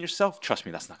believe in yourself, trust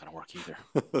me, that's not going to work either.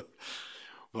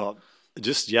 Well,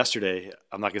 just yesterday,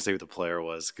 I'm not going to say who the player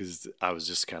was because I was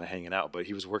just kind of hanging out, but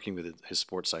he was working with his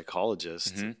sports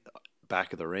psychologist back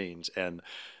at the range, and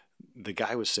the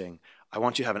guy was saying, I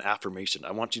want you to have an affirmation.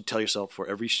 I want you to tell yourself for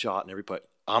every shot and every putt,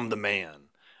 I'm the man.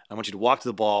 I want you to walk to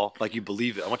the ball like you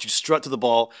believe it. I want you to strut to the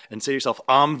ball and say to yourself,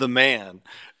 I'm the man.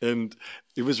 And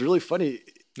it was really funny.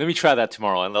 Let me try that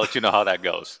tomorrow and let you know how that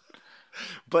goes.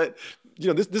 But,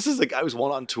 this is a guy who's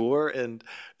won on tour, and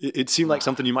it seemed like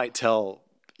something you might tell,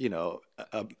 a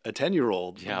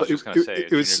 10-year-old. Yeah, but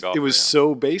it was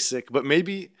so basic, but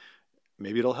maybe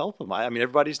it'll help him.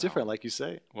 Everybody's different, like you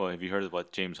say. Well, have you heard of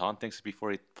what James Hahn thinks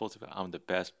before he pulls it? I'm the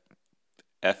best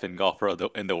effing golfer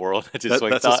in the world. That's a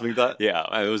swing thought?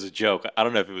 Yeah, it was a joke. I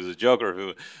don't know if it was a joke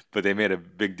but they made a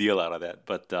big deal out of that.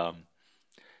 But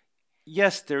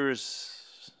yes,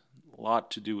 there's a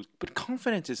lot to do with, but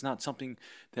confidence is not something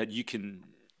that you can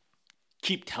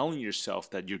keep telling yourself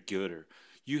that you're good, or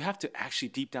you have to actually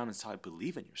deep down inside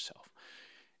believe in yourself.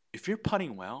 If you're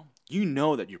putting well, you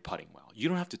know that you're putting well. You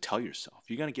don't have to tell yourself.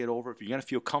 You're going to get over it. You're going to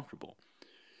feel comfortable.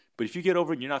 But if you get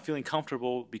over it and you're not feeling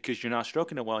comfortable because you're not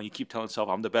stroking it well, and you keep telling yourself,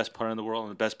 I'm the best putter in the world, I'm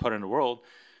the best putter in the world,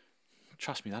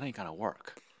 trust me, that ain't going to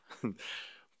work.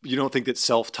 You don't think that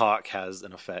self-talk has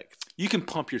an effect? You can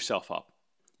pump yourself up.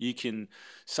 You can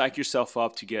psych yourself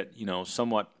up to get,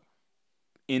 somewhat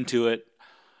into it.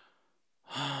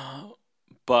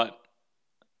 But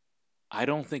I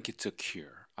don't think it's a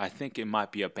cure. I think it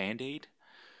might be a Band-Aid,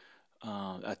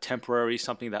 a temporary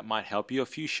something that might help you a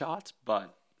few shots,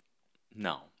 but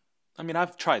no. I mean,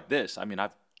 I've tried this. I mean,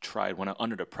 I've tried when I'm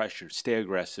under the pressure, stay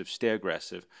aggressive,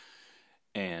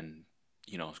 and,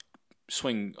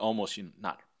 swing almost,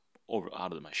 not over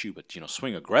out of my shoe, but,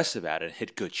 swing aggressive at it,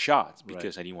 hit good shots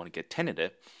because I didn't want to get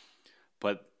tentative.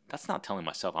 But that's not telling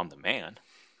myself I'm the man.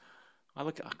 I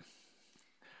don't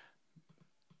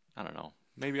know.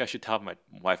 Maybe I should have my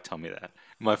wife tell me that.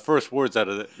 My first words out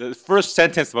of the first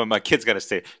sentence my kid's got to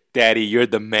say, Daddy, you're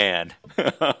the man.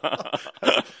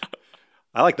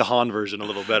 I like the Han version a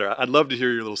little better. I'd love to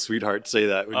hear your little sweetheart say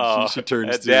that when she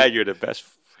turns to Dad, you're the best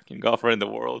fucking golfer in the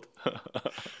world.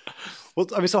 Well,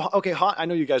 I mean, so, okay, Han, I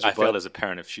know you guys are I fail as a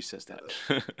parent if she says that.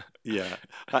 Yeah.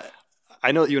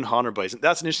 I know that you and Han are buddies.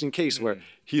 That's an interesting case where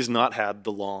he's not had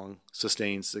the long,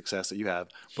 sustained success that you have.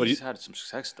 But he's had some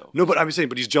success, though. No, but I'm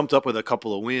saying, he's jumped up with a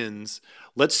couple of wins.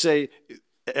 Let's say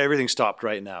everything stopped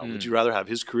right now. Would you rather have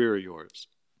his career or yours?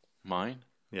 Mine?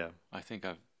 Yeah. I think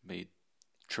I've made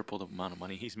triple the amount of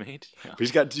money he's made. Yeah.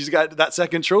 But he's got that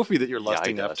second trophy that you're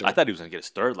lusting after. I thought he was going to get his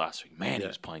third last week. Man, he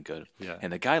was playing good. Yeah.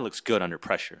 And the guy looks good under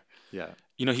pressure. Yeah.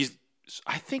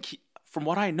 From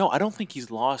what I know, I don't think he's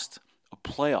lost a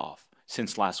playoff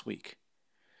since last week.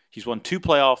 He's won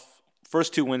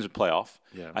first two wins in playoff.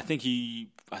 Yeah. I think he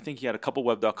had a couple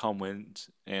Web.com wins,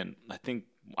 and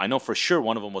I know for sure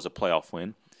one of them was a playoff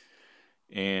win.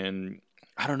 And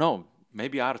I don't know,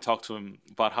 maybe I ought to talk to him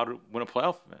about how to win a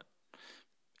playoff event.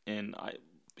 And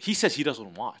he says he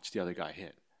doesn't watch the other guy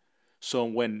hit. So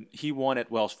when he won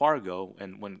at Wells Fargo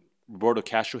and when Roberto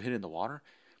Castro hit in the water,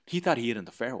 he thought he hit in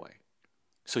the fairway.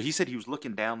 So he said he was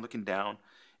looking down,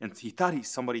 and he thought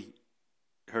somebody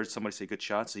heard somebody say good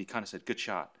shot, so he kind of said good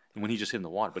shot. And when he just hit in the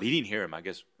water, but he didn't hear him. I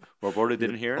guess Roberto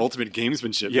didn't hear him. Ultimate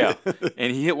gamesmanship. Yeah.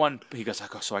 And he hit one. He goes,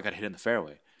 so I got to hit in the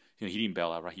fairway. He didn't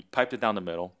bail out, right? He piped it down the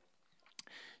middle.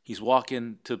 He's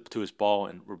walking to his ball,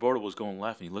 and Roberto was going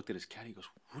left, and he looked at his caddy. He goes,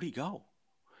 where'd he go?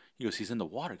 He goes, he's in the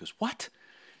water. He goes, what?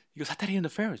 He goes, I thought he hit in the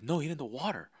fairway. No, he hit in the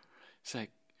water. It's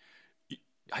like,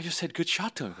 I just said good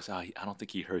shot to him. He goes, I don't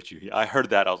think he heard you. I heard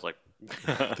that. I was like,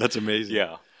 that's amazing.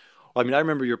 Yeah. Well, I mean, I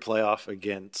remember your playoff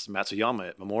against Matsuyama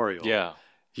at Memorial. Yeah.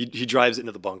 He drives it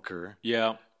into the bunker.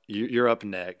 Yeah. You're up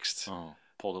next. Oh,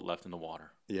 pulled it left in the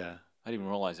water. Yeah. I didn't even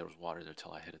realize there was water there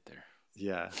until I hit it there.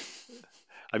 Yeah.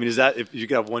 I mean, is that, if you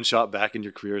could have one shot back in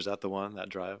your career, is that the one, that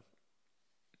drive?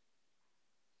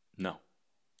 No.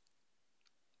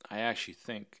 I actually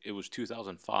think it was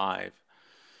 2005.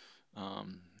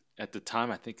 At the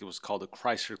time, I think it was called the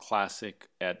Chrysler Classic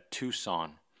at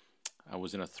Tucson. I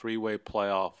was in a three-way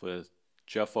playoff with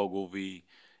Jeff Ogilvy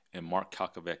and Mark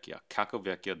Calcavecchia.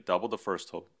 Calcavecchia doubled the first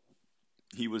hole.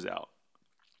 He was out.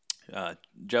 The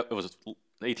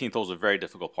 18th hole was a very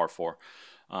difficult par 4.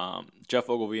 Jeff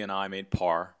Ogilvy and I made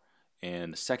par.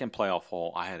 And the second playoff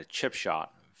hole, I had a chip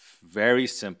shot, very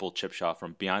simple chip shot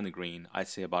from behind the green. I'd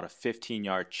say about a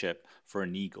 15-yard chip for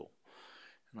an eagle.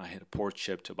 And I hit a poor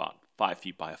chip to about 5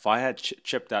 feet by. If I had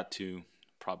chipped that to,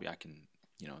 probably I can,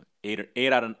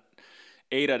 8 out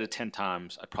of 10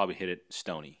 times, I'd probably hit it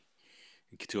stony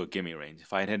to a gimme range.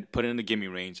 If I had put it in the gimme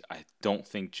range, I don't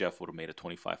think Jeff would have made a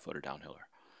 25-footer downhiller.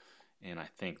 And I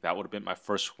think that would have been my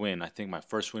first win. I think my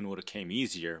first win would have came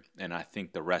easier, and I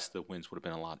think the rest of the wins would have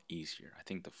been a lot easier. I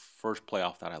think the first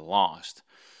playoff that I lost,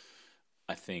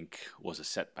 I think, was a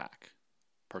setback,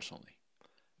 personally.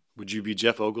 Would you be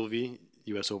Jeff Ogilvy,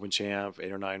 U.S. Open champ,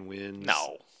 8 or 9 wins?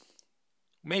 No.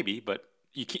 Maybe, but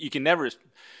you can never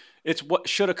 – it's what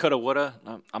shoulda, coulda, woulda.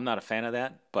 I'm not a fan of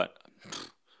that, but,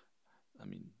 I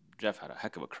mean, Jeff had a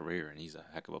heck of a career, and he's a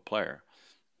heck of a player.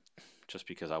 Just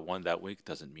because I won that week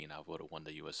doesn't mean I would have won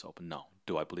the U.S. Open. No.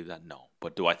 Do I believe that? No.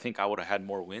 But do I think I would have had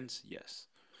more wins? Yes.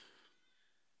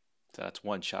 So that's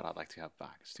one shot I'd like to have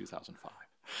back. It's 2005.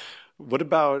 What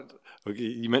about, okay,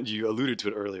 you alluded to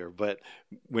it earlier, but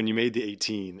when you made the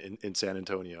 18 in San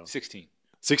Antonio. 16,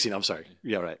 I'm sorry.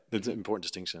 Yeah, right. That's an important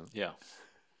distinction. Yeah.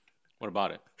 What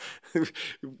about it?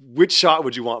 Which shot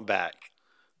would you want back?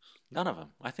 None of them.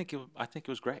 I think it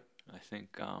was great. I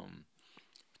think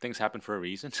things happen for a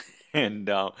reason, and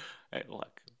hey,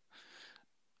 look,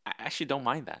 I actually don't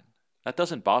mind that. That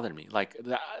doesn't bother me. Like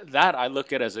that I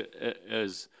look at as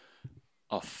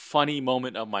a funny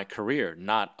moment of my career,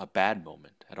 not a bad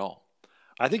moment at all.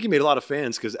 I think you made a lot of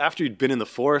fans because after you'd been in the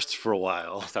forest for a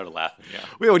while, I started laughing. Yeah.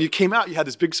 Well, when you came out, you had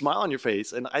this big smile on your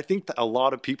face, and I think that a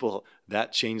lot of people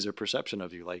that changed their perception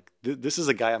of you. Like this is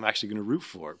a guy I'm actually going to root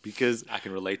for because I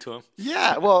can relate to him.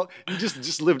 Yeah. Well, you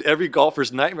just lived every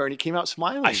golfer's nightmare, and he came out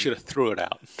smiling. I should have threw it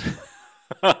out.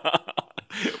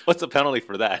 What's the penalty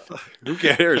for that? Who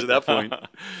cares at that point?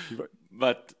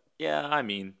 But yeah, I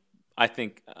mean, I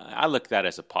think I look at that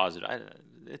as a positive.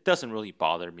 It doesn't really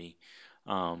bother me.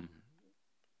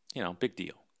 Big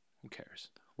deal. Who cares?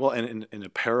 Well, and in a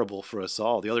parable for us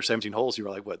all, the other 17 holes, you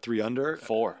were like, what, 3 under?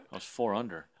 4. I was 4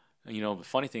 under. And, the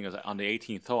funny thing is, on the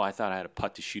 18th hole, I thought I had a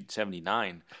putt to shoot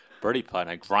 79, birdie putt, and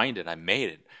I grinded. I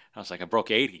made it. I was like, I broke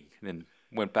 80, and then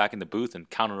went back in the booth and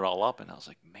counted it all up, and I was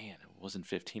like, man, it wasn't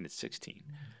 15, it's 16.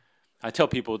 I tell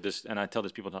people this, and I tell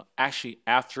these people, actually,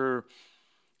 after a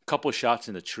couple of shots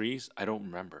in the trees, I don't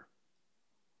remember.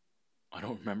 I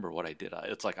don't remember what I did.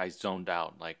 It's like I zoned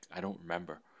out. Like, I don't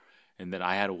remember. And then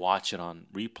I had to watch it on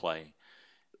replay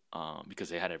because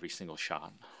they had every single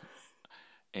shot.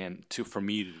 And for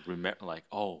me to remember, like,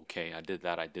 oh, okay, I did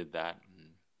that.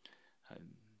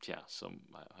 So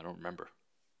I don't remember.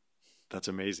 That's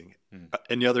amazing.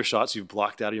 Any other shots you've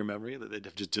blocked out of your memory that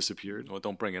they've just disappeared? Well,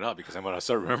 don't bring it up because I'm going to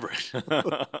start remembering.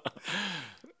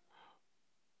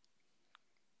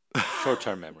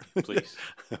 Short-term memory, please.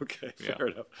 Okay, fair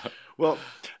enough. Well,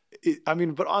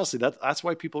 but honestly, that's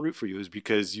why people root for you is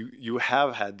because you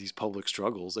have had these public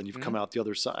struggles and you've come out the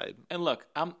other side. And look,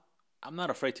 I'm not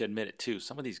afraid to admit it too.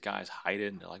 Some of these guys hide it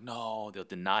and they're like, no, they'll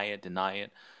deny it.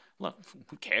 Look,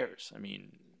 who cares? I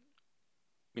mean,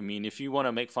 if you want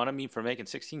to make fun of me for making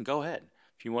 16, go ahead.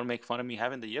 If you want to make fun of me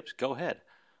having the yips, go ahead.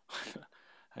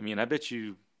 I bet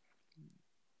you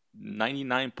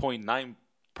 99.9%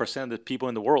 of the people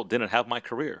in the world didn't have my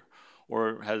career.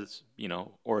 Or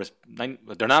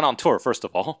they're not on tour, first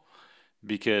of all,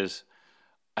 because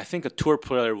I think a tour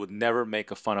player would never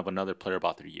make fun of another player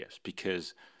about their yips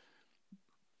because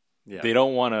they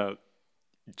don't want to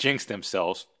jinx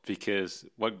themselves because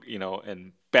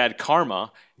and bad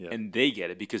karma, and they get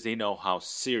it because they know how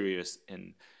serious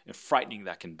and frightening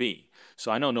that can be.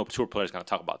 So I know no tour player is going to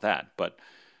talk about that, but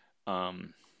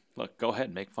look, go ahead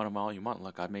and make fun of me all you want.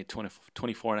 Look, I made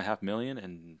 $24.5 million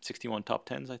and 61 top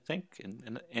 10s, I think,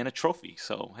 and a trophy.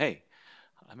 So, hey,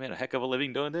 I made a heck of a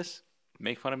living doing this.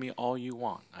 Make fun of me all you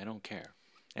want. I don't care.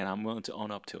 And I'm willing to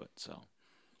own up to it. So,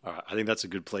 all right, I think that's a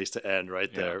good place to end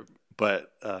right there.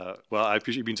 But, I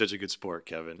appreciate you being such a good sport,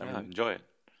 Kevin. I enjoy it.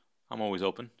 I'm always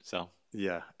open. So,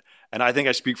 yeah. And I think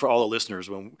I speak for all the listeners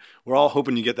when we're all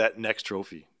hoping you get that next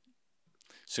trophy.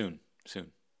 Soon.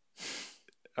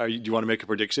 Do you want to make a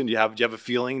prediction? Do you have a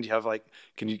feeling? Do you have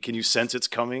can you sense it's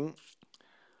coming?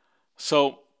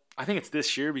 So I think it's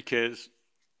this year because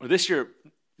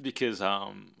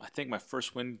I think my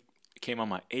first win came on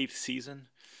my 8th season.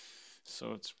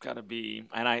 So it's got to be,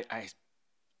 and I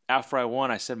after I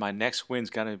won, I said my next win's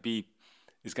got to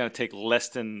take less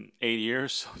than 8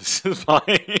 years. So this is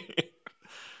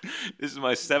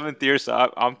my 7th year.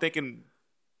 So I'm thinking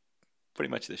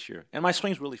pretty much this year, and my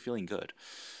swing's really feeling good.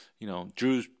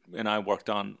 Drew and I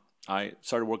I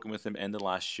started working with him end of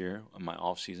last year on my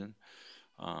off season.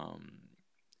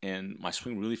 And my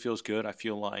swing really feels good. I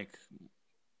feel like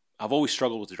I've always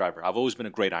struggled with the driver. I've always been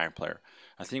a great iron player.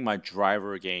 I think my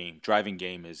driving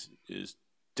game is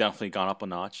definitely gone up a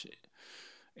notch.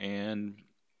 And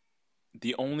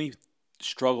the only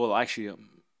struggle actually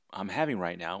I'm having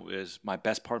right now is my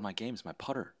best part of my game is my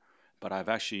putter. But I've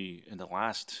actually, in the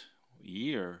last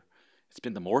year, it's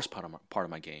been the worst part of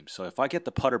my game. So if I get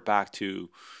the putter back to,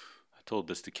 I told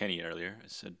this to Kenny earlier, I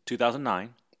said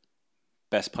 2009,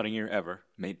 best putting year ever,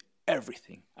 made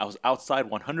everything. I was outside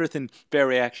 100th in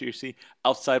fairway accuracy,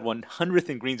 outside 100th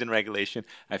in greens and regulation.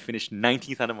 I finished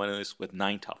 19th on my list with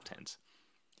 9 top 10s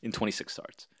in 26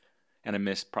 starts. And I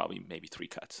missed maybe 3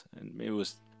 cuts. And it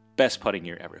was best putting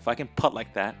year ever. If I can putt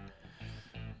like that,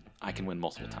 I can win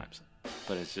multiple times.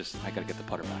 But it's just, I got to get the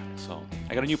putter back. So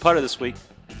I got a new putter this week.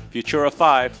 Futura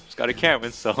 5, Scotty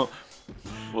Cameron. So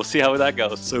we'll see how that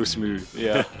goes. So smooth.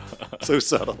 Yeah. So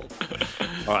subtle.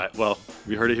 All right. Well,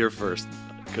 we heard it here first.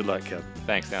 Good luck, Kev.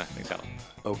 Thanks, Dan. Thanks, Alan.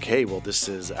 Okay. Well, this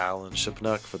is Alan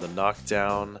Shipnuck for the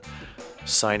Knockdown,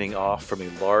 signing off from a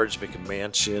large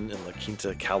McMansion in La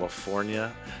Quinta,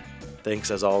 California. Thanks,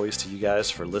 as always, to you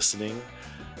guys for listening.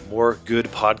 More good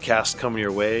podcasts coming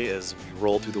your way as we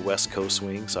roll through the West Coast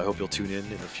swing, so I hope you'll tune in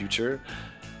the future.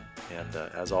 And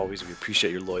as always, we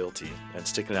appreciate your loyalty and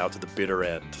sticking out to the bitter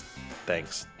end.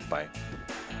 Thanks. Bye.